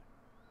she doing?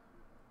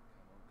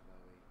 Come on,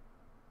 Chloe.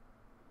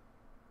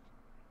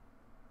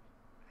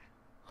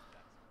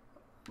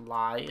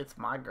 Lie, it's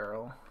my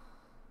girl.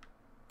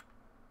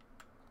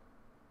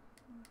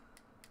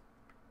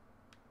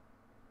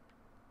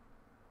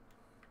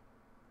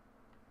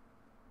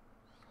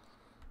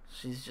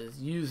 She's just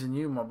using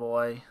you, my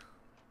boy.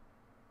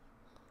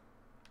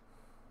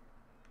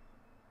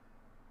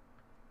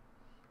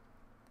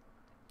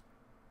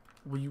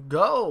 Will you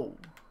go?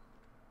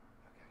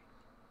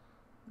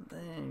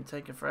 Okay. Dang, you're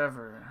taking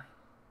forever.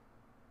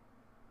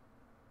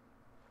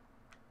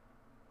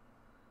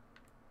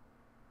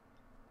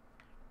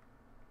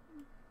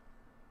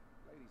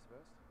 Ladies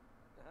first.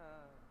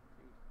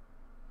 Cute.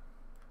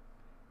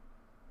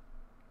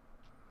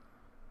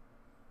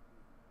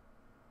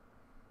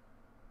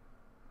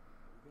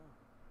 Here we go.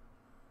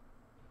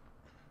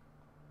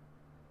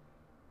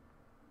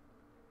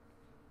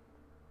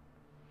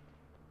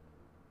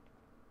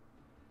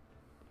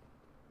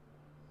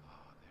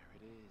 Oh, there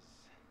it is.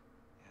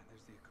 Yeah,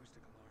 there's the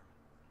acoustic alarm.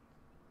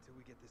 Until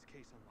we get this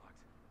case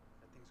unlocked,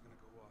 that thing's gonna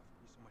go off if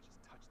you so much as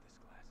touch this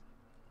glass.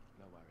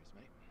 No worries,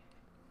 mate.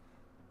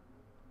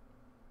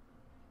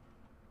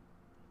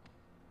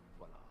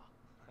 Voila. All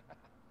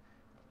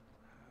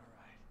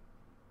right.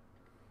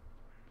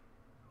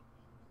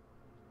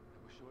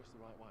 We're sure it's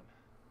the right one. I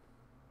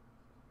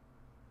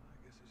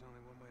guess there's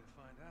only one way to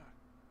find out.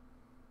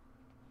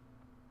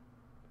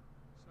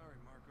 Sorry,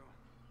 Marco.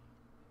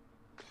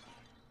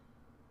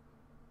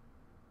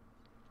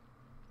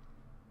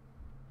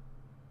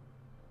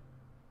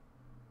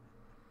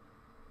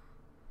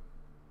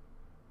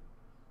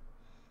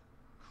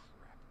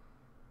 Crap.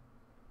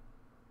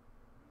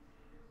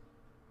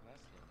 Well,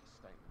 that's the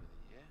understatement of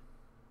the year.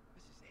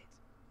 This is it.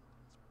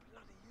 It's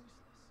bloody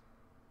useless.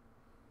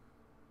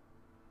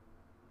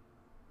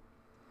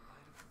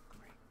 Light of a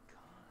great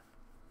Khan.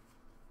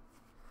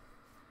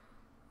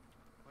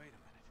 Wait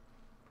a minute.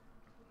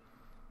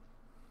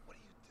 What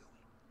are you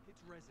doing?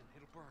 It's resin.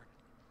 It'll burn.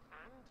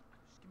 And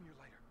Just give me your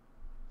lighter.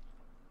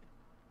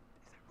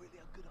 is that really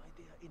a good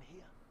idea in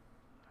here?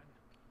 Let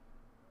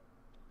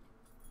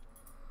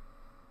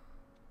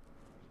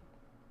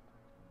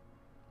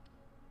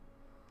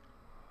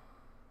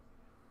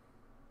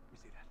me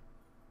see that.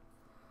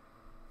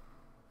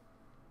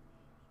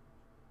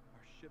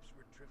 ships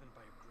were driven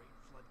by a great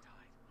flood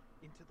tide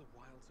into the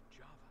wilds of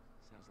Java.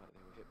 Sounds like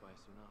they were hit by a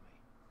tsunami.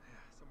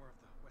 Yeah, somewhere off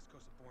the west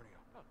coast of Borneo.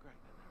 Oh, great.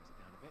 That narrows it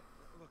down a bit.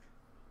 Look,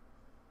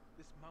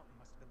 this mountain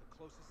must have been the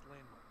closest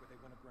landmark where they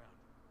went aground.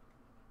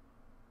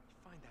 We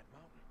find that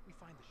mountain, we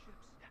find the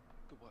ships. Yeah,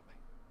 good work, mate.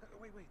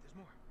 Wait, there's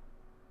more.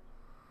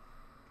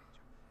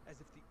 As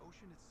if the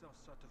ocean itself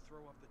sought to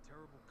throw off the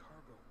terrible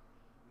cargo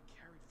we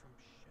carried from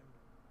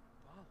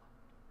Shambhala.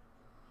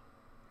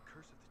 The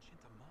curse of the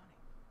Chintamani.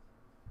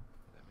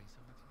 Did that mean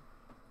something to you?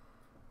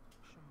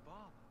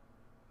 Shambhala.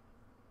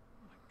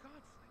 Oh my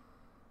God, Flynn.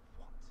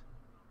 What?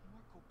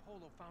 Marco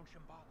Polo found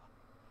Shambhala.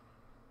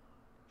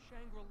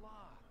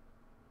 Shangri-La.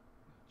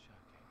 You're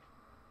joking.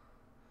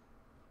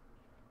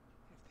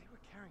 If they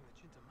were carrying the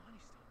Chintamani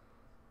stone,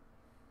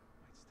 it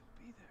might still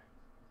be there.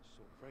 It's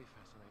all very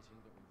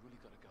fascinating, but we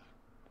really gotta go.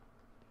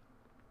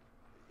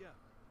 Yeah,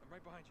 I'm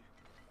right behind you.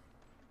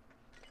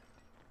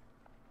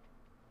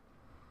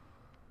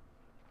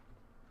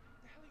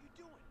 The hell are you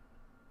doing?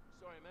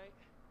 Sorry, mate.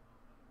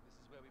 This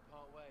is where we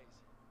part ways.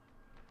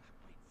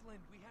 Wait, Flynn,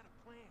 we had a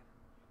plan.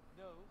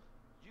 No,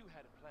 you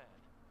had a plan.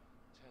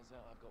 Turns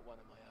out I've got one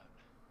of my own.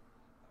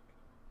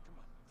 Come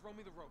on, throw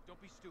me the rope.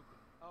 Don't be stupid.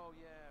 Oh,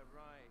 yeah,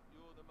 right.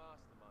 You're the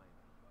mastermind.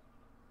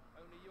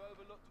 Only you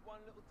overlooked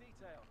one little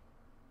detail.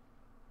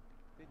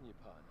 Didn't you,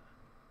 partner?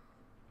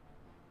 So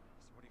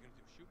what are you gonna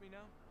do? Shoot me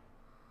now?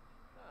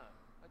 No,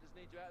 I just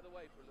need you out of the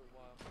way for a little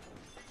while.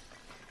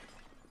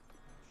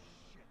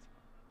 Shit.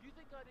 You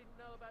think I didn't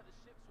know about the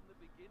ships from the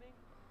beginning?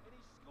 Any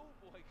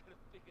schoolboy could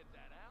have figured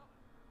that out.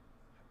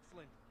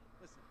 Flynn,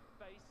 listen.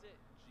 Face it,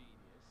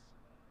 genius.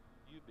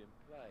 You've been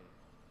played.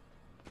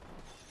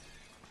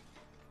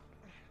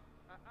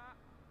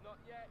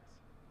 Not yet.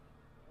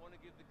 I want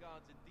to give the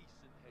guards a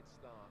decent head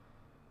start.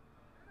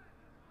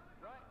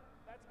 Right,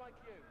 that's my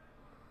cue.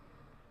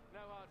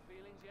 No hard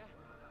feelings, yeah?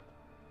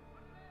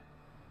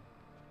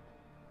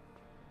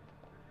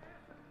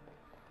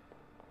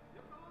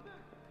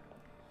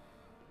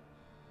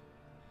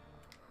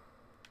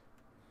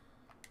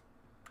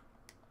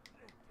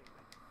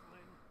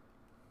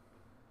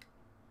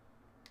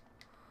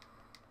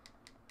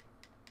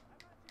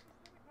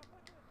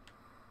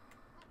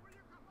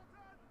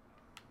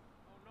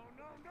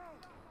 No!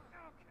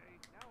 Okay,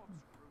 now I'm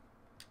screwed.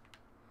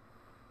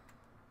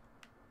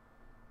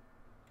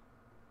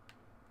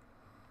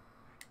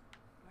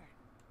 Alright.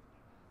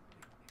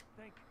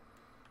 Thank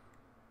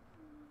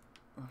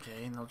you.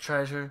 Okay, no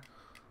treasure.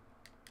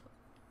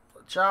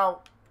 Watch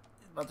out.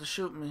 He's about to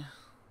shoot me.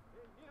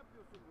 Ne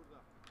yapıyorsun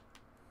burada?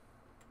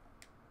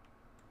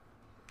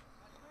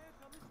 Kaçmaya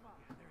çalışma.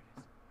 Yeah,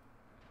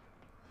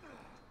 there it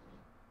is.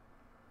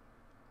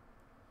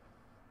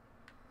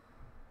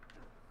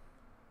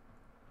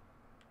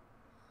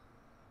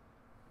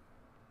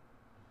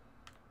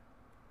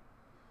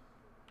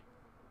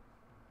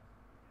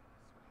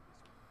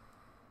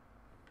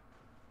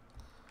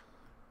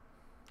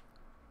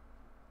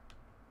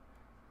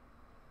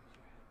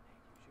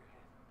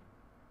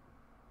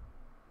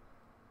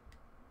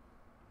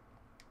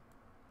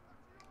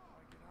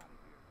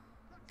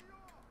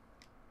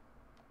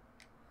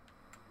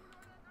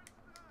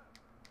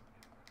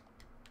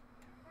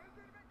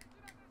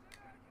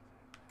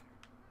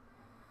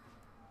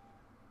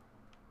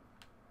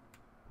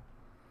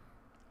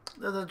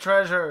 There's a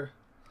treasure.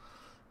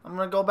 I'm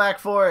gonna go back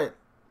for it.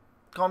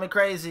 Call me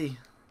crazy.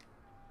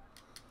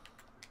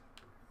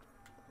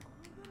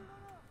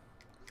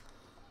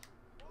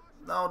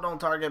 No, don't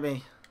target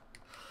me.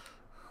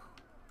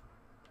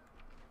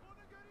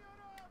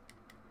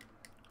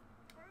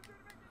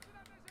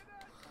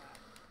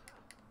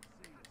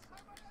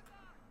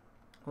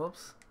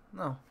 Whoops.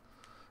 No.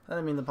 I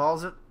didn't mean to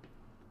pause it.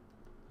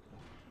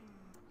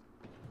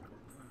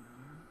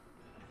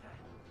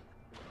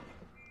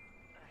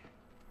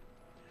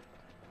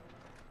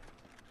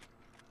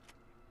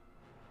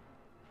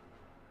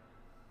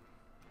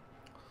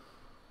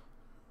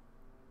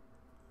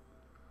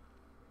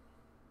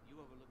 You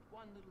overlooked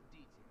one little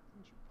detail,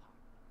 didn't you,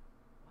 partner?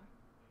 What?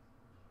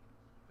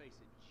 Face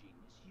it,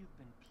 genius, you've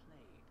been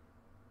played.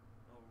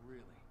 Oh,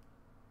 really?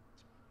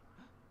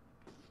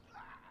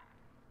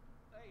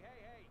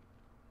 Hey!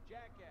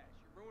 Jackass,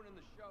 you're ruining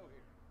the show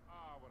here.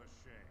 Ah, what a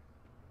shame.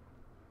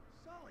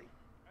 Sully!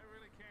 I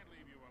really can't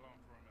leave you alone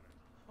for a minute.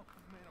 Oh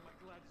man, am I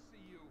glad to see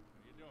you.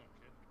 How you doing,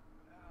 kid?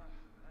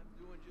 I'm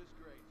doing just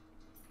great.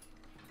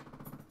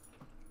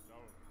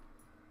 So,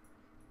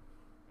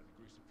 had to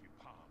grease a few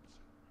palms.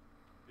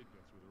 Did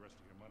go through the rest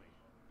of your money.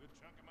 Good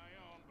chunk of my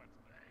own, but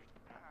hey.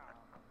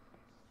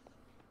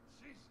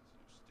 Jesus,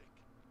 you stink.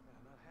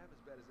 Not half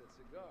as bad as that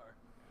cigar.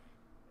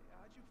 Hey,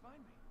 how'd you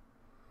find me?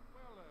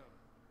 Well, a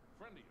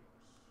friend of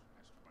yours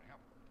asked for my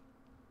help.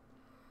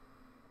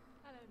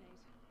 Hello,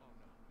 Nate. Oh,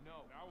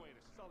 no. Now wait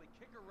a second. Sully,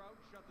 kick her out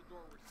and shut the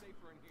door. We're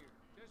safer in here.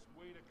 Just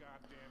wait a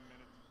goddamn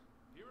minute.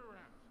 Hear her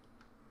out.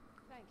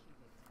 Thank you,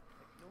 Victor.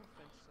 Hey, no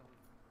offense, Sully,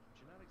 but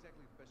you're not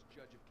exactly the best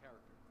judge of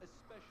character,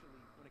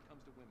 especially when it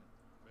comes to women.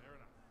 Fair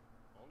enough.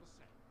 All the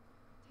same.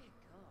 Dear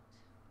God.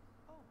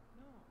 Oh,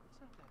 no, it's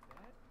not that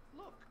bad.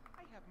 Look,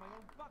 I have my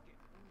own bucket.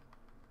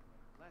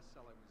 Last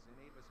cell I was in,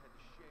 8 of us had to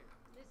share.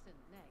 Listen,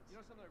 Nate.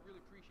 You know something? I really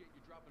appreciate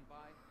you dropping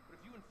by,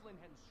 but if you and Flynn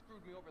hadn't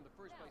screwed me over in the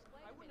first Now, place,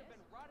 wait I a wouldn't have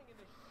minute. been rotting in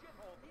this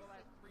shithole for the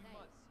last 3 Nate.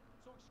 months.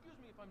 So excuse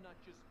me if I'm not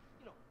just,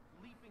 you know,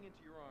 leaping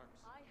into your arms.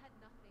 I had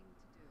nothing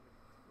to do with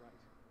it.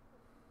 Right.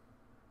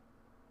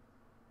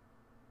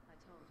 I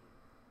told you.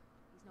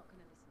 He's not going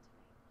to listen to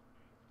me.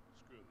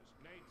 Screw this.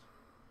 Nate,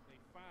 they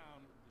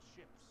found the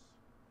ships.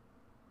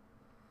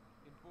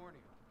 In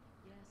Borneo.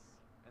 Yes.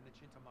 And the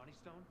Chintamani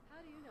stone?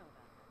 How do you know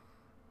about that?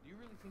 Do you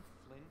really think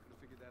Flynn could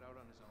have figured that out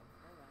on his own?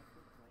 All right,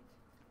 good point.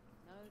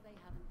 No, they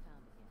haven't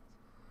found it yet.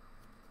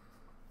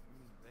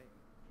 You mean they?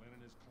 Flynn and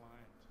his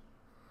client,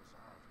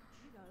 Lazarevich.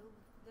 You know,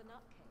 the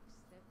nutcase.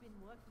 They've been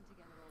working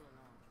together all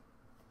along.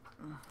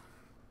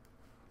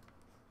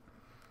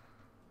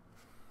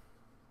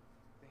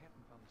 They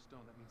haven't found the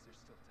stone. That means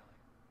there's still time.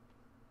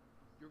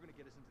 You're gonna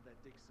get us into that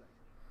dig site.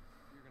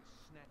 You're gonna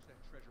snatch that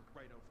treasure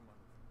right out from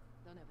under them.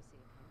 Don't ever see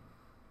it coming.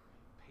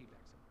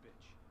 Payback's a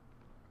bitch.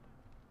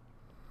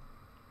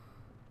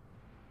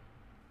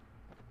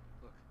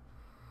 Look,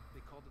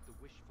 they called it the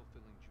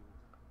wish-fulfilling jewel.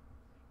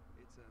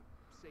 It's a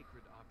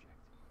sacred object.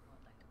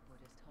 What, like a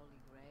Buddhist holy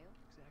grail?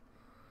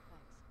 Exactly.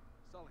 Thanks.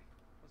 Sully,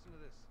 listen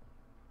to this.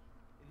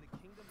 In the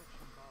kingdom of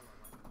Shambhala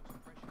lies the most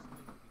precious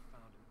thing to be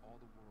found in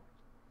all the world.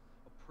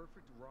 A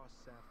perfect raw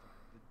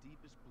sapphire, the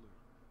deepest blue,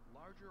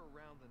 larger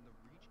around than the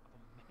reach of a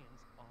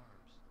man's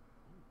arms.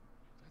 Ooh,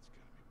 that's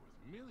gotta be worth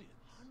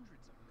millions.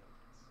 Hundreds of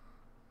millions.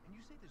 And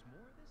you say there's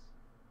more of this?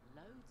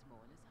 Loads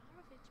more.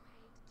 Lazarevich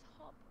paid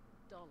top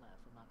dollar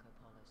for Marco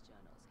Polo's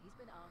journals. He's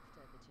been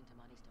after the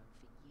Chintamani stone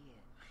for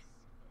years.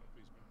 Well, if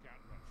he's been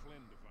counting on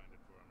Flynn to find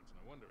it for him, it's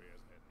no wonder he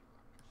hasn't had any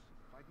luck.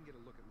 If I can get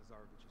a look at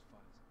Lazarevich's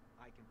files,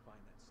 I can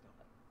find that stone.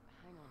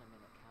 Hang on a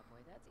minute,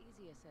 cowboy. That's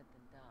easier said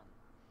than done.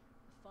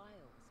 The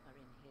files are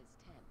in his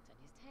tent, and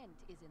his tent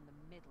is in the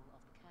middle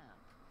of the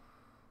camp.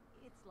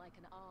 It's like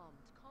an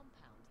armed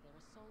compound. There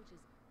are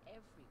soldiers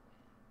everywhere.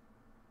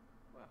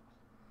 Well,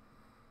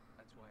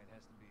 that's why it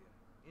has to be an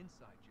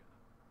inside job.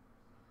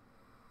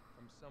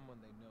 From someone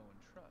they know and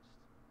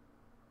trust.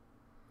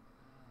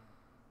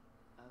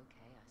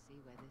 Okay, I see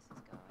where this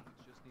is going.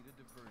 Just need a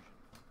diversion.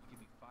 Give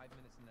me 5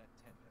 minutes in that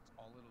tent. That's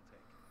all it'll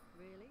take.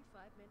 Really?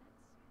 5 minutes?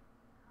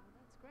 Oh,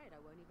 that's great. I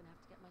won't even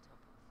have to get my top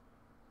off.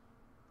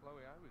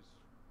 Chloe, I was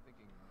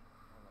thinking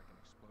more like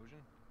an explosion.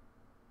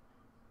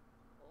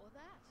 Or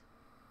that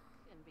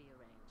can be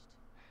arranged.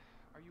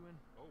 Are you in?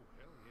 Oh,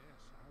 hell yes.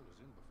 I was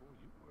in before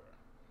you were.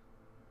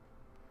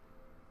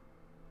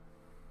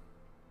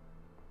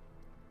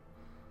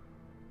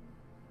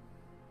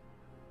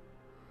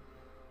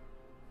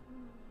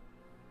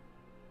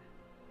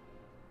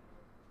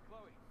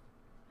 Chloe,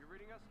 you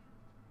reading us?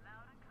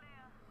 Loud and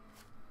clear.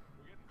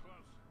 We're getting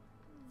close.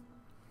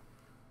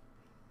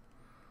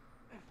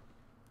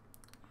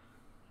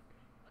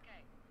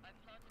 Okay, I've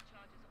planted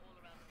charges all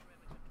around the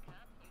perimeter of the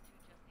camp. You two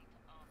just need to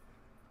arm them.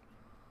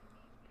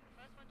 The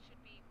first one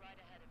should be right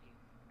ahead of you.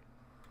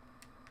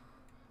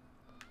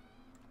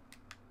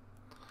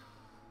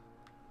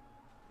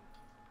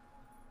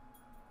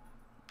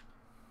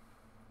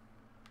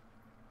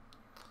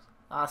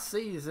 I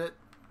sees it.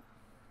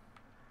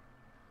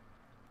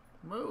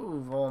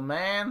 Move, old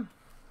man.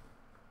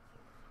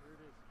 Here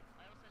it is.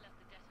 I also left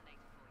the detonator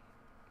for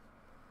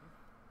you.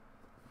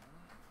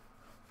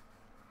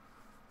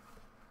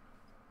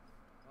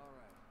 All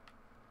right.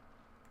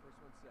 First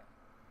one set.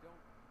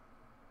 Don't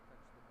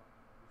touch the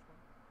button. Which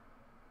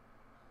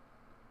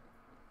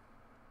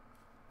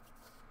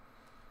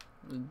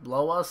one?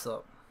 Blow us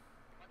up.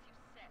 Once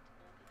you've set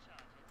all the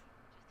charges,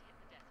 just hit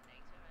the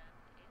detonator and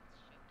it's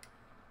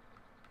showtime.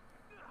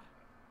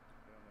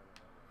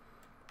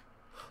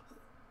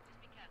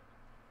 Just be careful.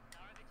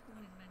 Lazarevich has got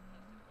his men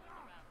posted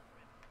all around the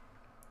perimeter.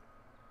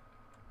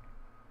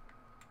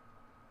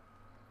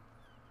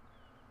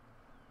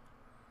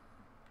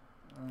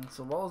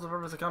 So what was the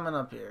purpose of coming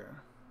up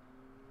here?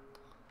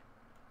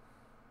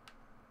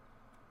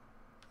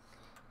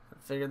 I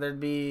figured there'd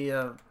be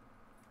a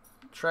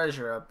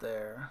treasure up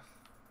there.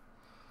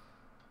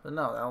 But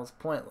no, that was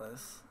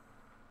pointless.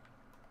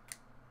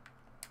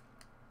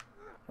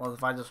 Well,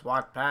 if I just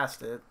walked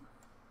past it.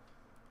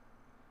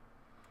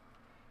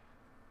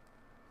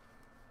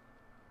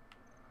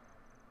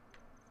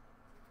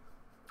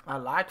 I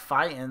like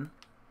fighting.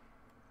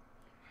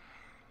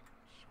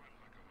 Sweat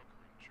like a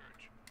hooker in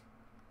church.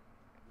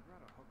 You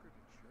brought a hooker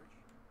to church?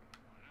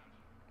 Why not?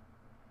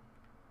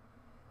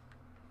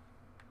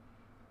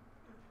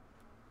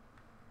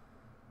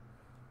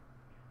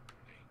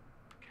 Hey,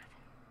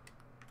 careful.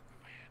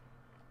 Move ahead.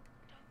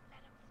 Don't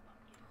let him spot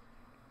you.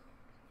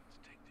 Let's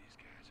take these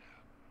guys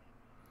out.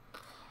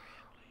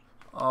 Quietly.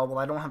 Oh, well,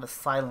 I don't have a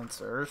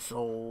silencer,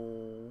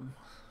 so...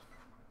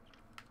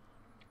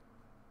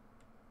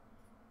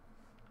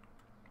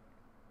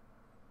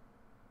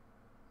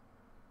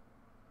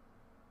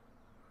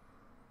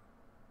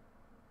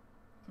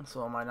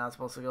 So am I not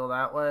supposed to go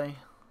that way?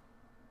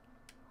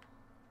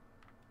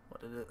 What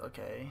did it?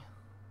 Okay.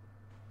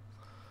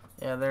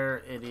 Yeah,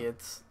 they're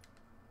idiots.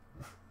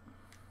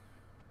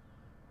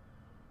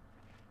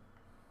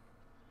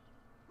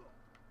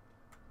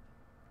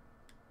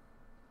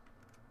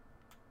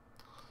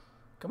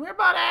 Come here,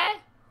 buddy.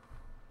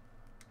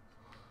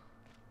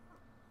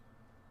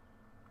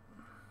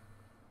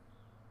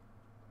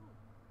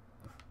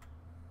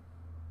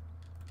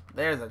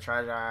 There's a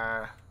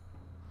treasure.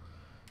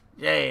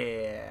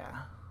 Yeah.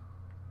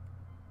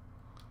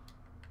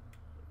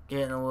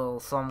 Getting a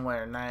little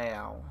somewhere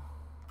now.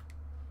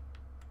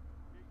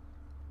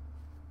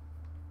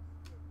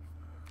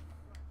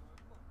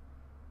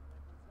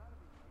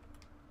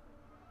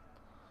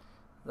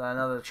 Is that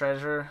another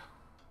treasure?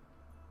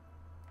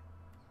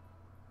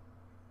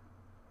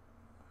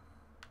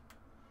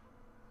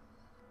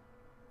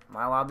 Am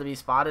I allowed to be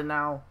spotted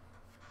now?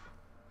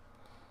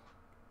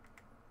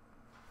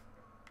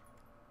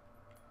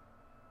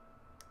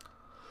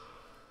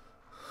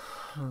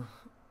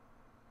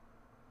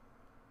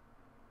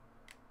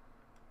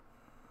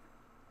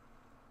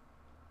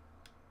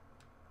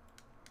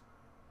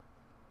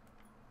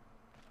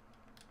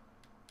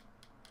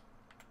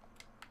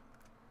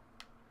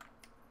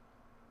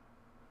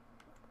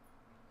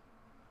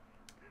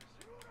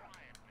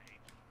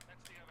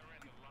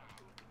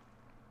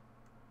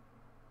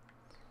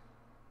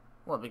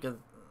 What, because...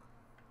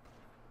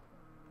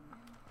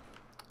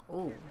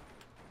 Ooh.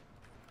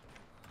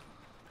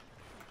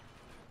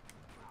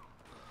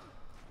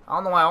 I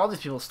don't know why all these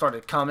people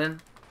started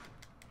coming.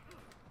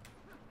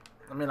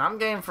 I mean, I'm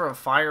game for a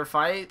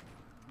firefight.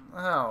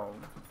 Oh.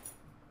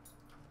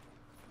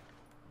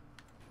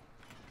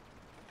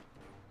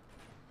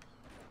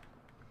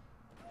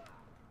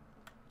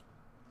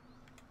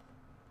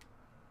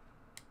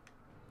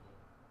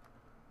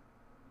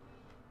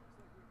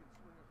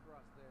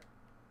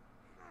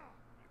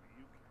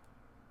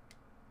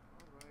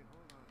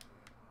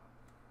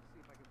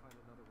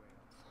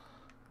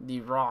 The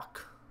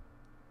rock.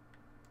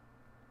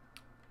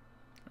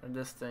 Or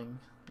this thing.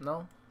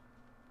 No?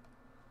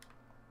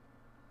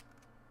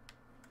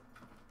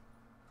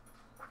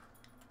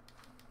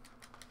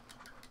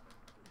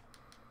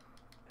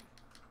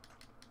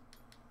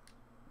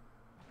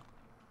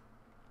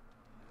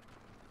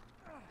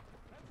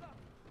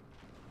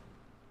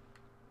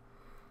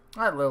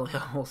 I literally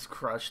almost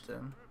crushed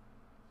him.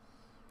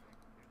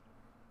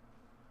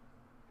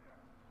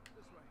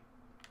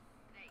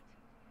 Nate,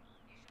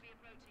 you should be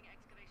approaching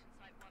excavation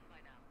site 1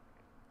 by now.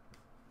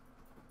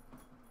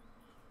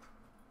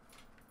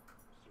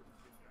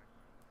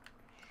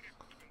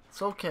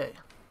 It's okay.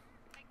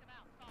 Take them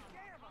out fast.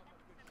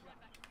 Send the one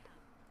back to camp.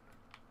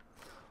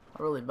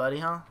 Oh, really, buddy,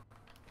 huh?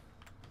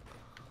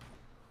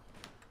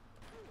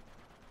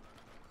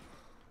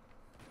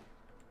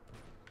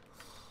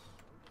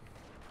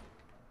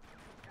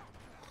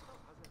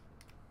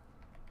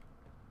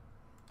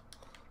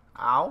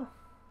 Ow.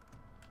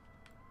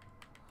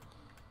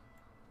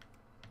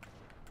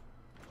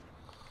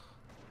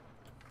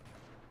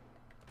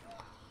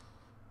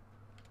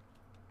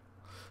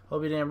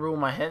 Hope he didn't ruin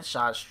my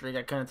headshot streak.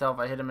 I couldn't tell if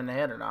I hit him in the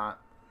head or not.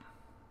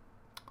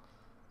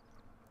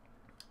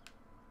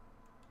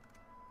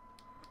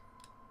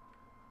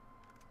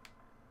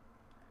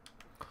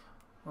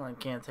 Well, I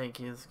can't take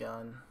his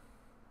gun.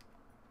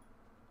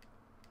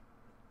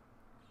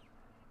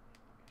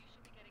 You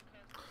should be getting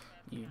close to the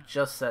first You camp.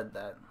 just said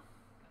that.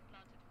 I've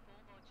planted 4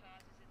 more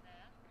charges in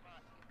there, but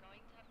you're going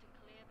to have to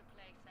clear the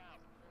place out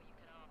before you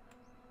can arm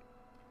them.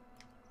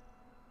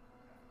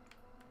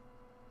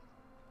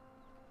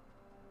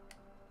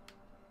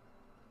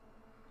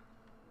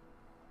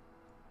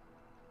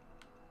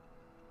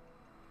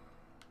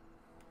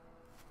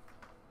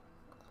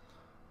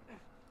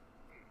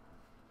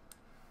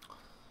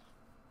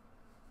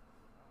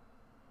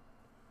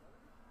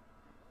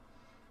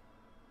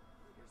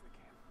 Here's the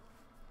camp.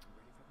 You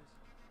ready for this?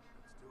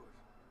 Let's do it.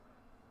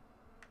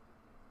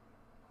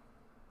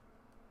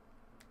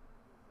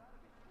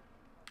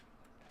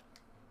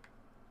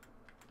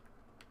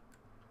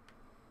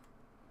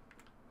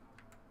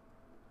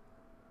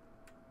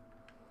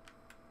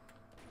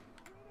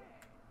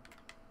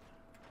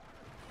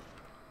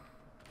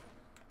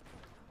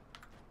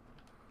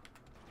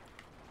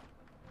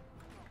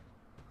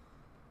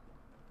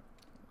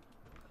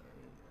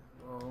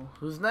 Well,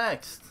 who's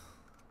next?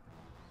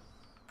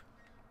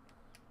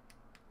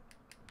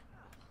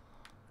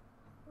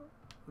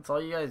 That's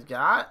all you guys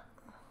got?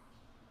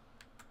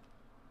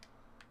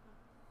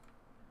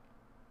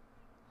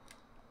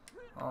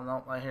 Oh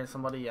no, I hear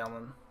somebody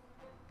yelling.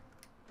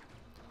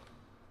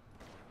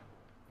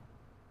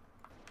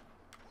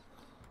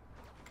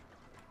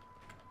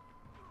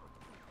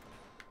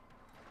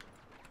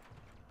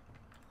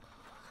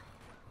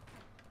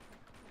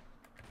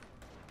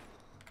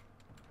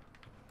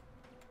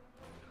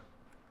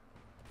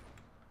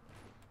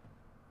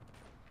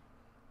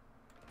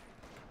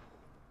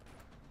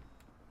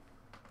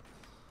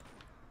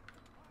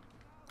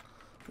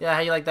 Yeah,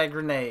 how you like that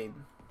grenade?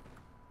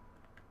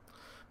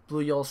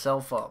 Blew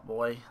yourself up,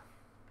 boy.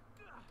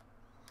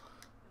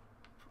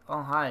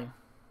 Oh, hi.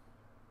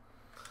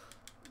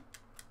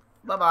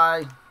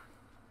 Bye-bye.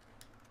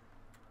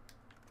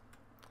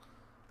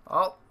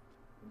 Oh,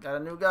 got a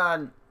new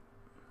gun.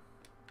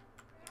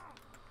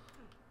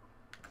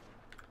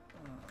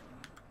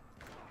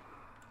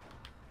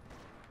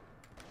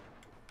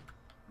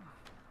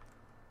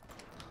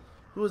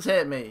 Who's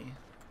hit me?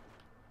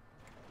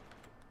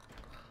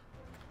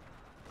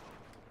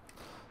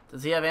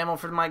 Does he have ammo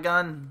for my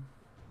gun?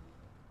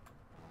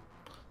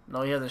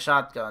 No, he has a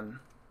shotgun.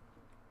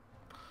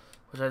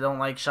 Which I don't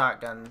like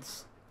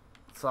shotguns.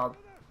 So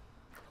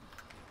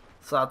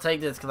I'll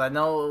take this because I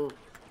know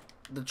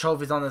the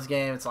trophies on this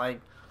game. It's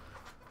like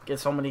get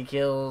so many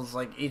kills.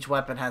 Like each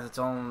weapon has its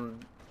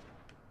own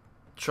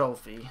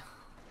trophy.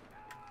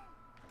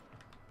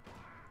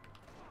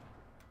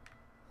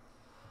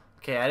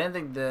 Okay, I didn't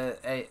think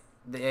the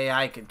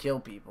AI could kill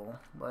people,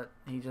 but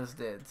he just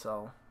did.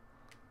 So.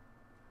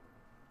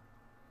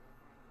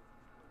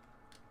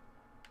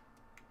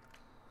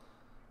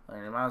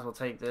 I might as well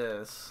take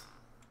this.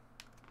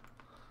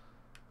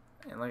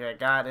 And look, I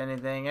got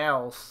anything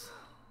else.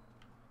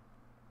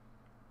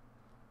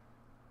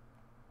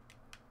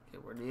 Okay,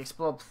 where the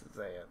explosives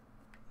at?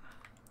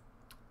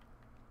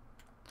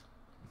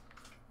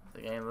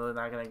 The game really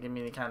not gonna give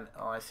me any kind of.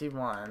 Oh, I see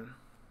one.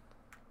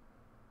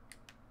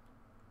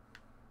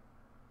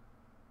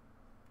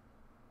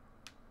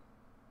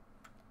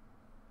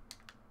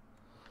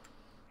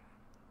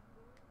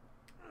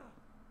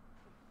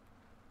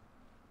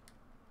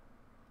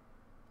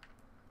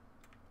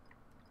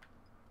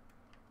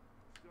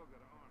 Still got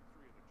to arm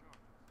 3 of the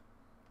charges.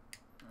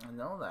 I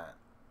know that.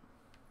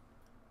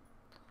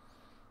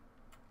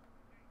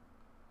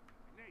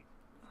 Nate,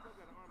 we still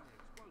got to arm the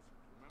explosives,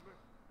 remember?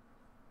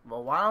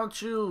 Well, why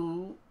don't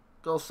you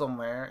go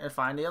somewhere and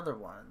find the other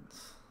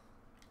ones?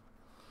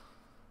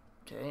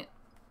 Okay. Should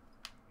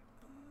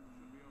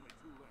be only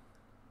 2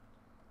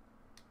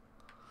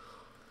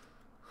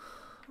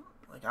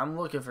 left. Like, I'm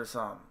looking for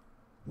some.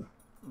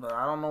 But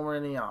I don't know where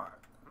any are.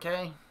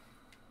 Okay?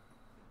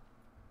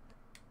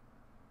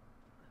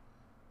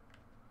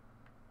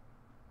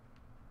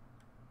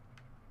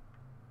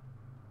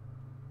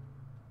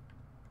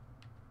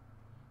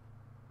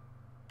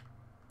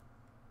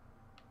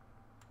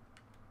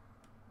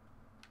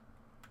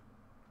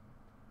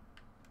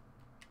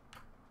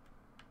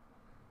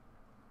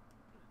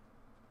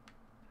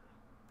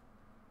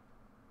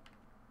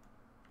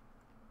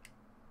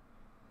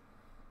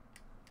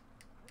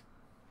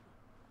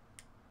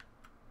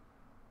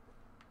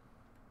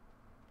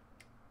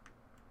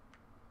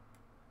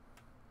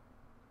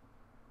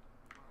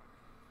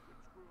 Quit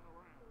screwing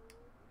around. We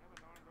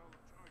haven't armed all the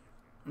charges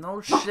yet.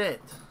 No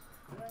shit.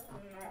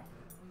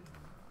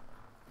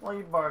 Why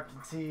you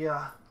barking,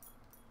 Tia?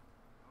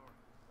 Alright,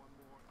 one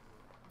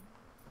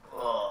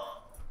more.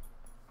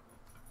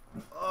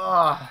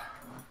 Ugh.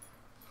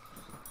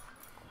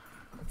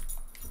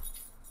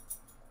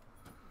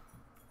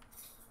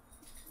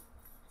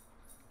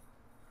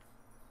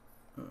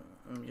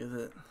 Let me get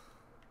it.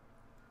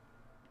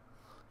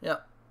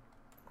 Yep.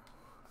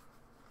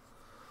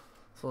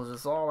 So it's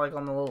just all like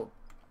on the little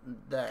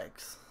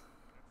decks.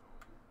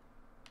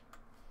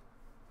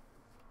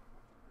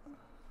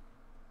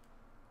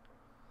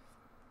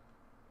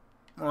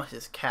 Oh,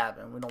 his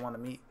cabin. We don't want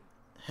to meet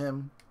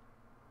him.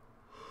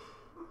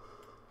 Can't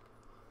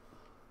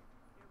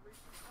reach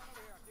the front of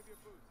here. I'll give you a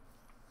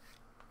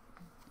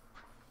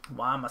boost.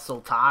 Why am I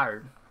so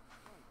tired?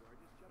 Come on,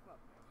 Gorgeous, jump up,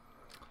 man.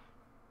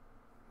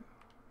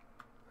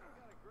 You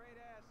got a great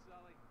ass,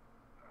 Sully.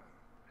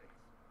 Thanks.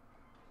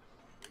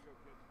 Here you go,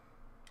 kid.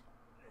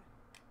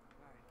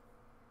 Alright.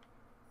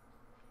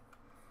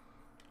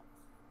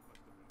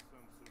 Must have been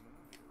some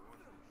tsunami to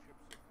wash the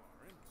ship so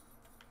far in.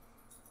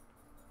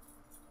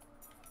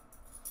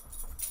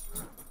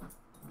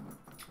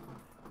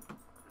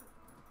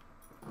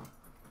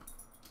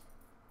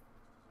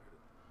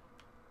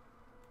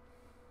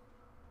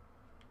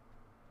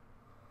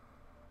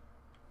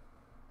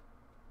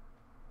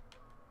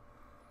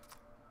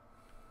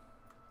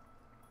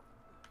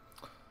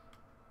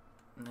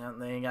 Yeah,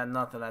 they ain't got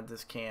nothing at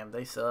this camp.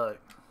 They suck.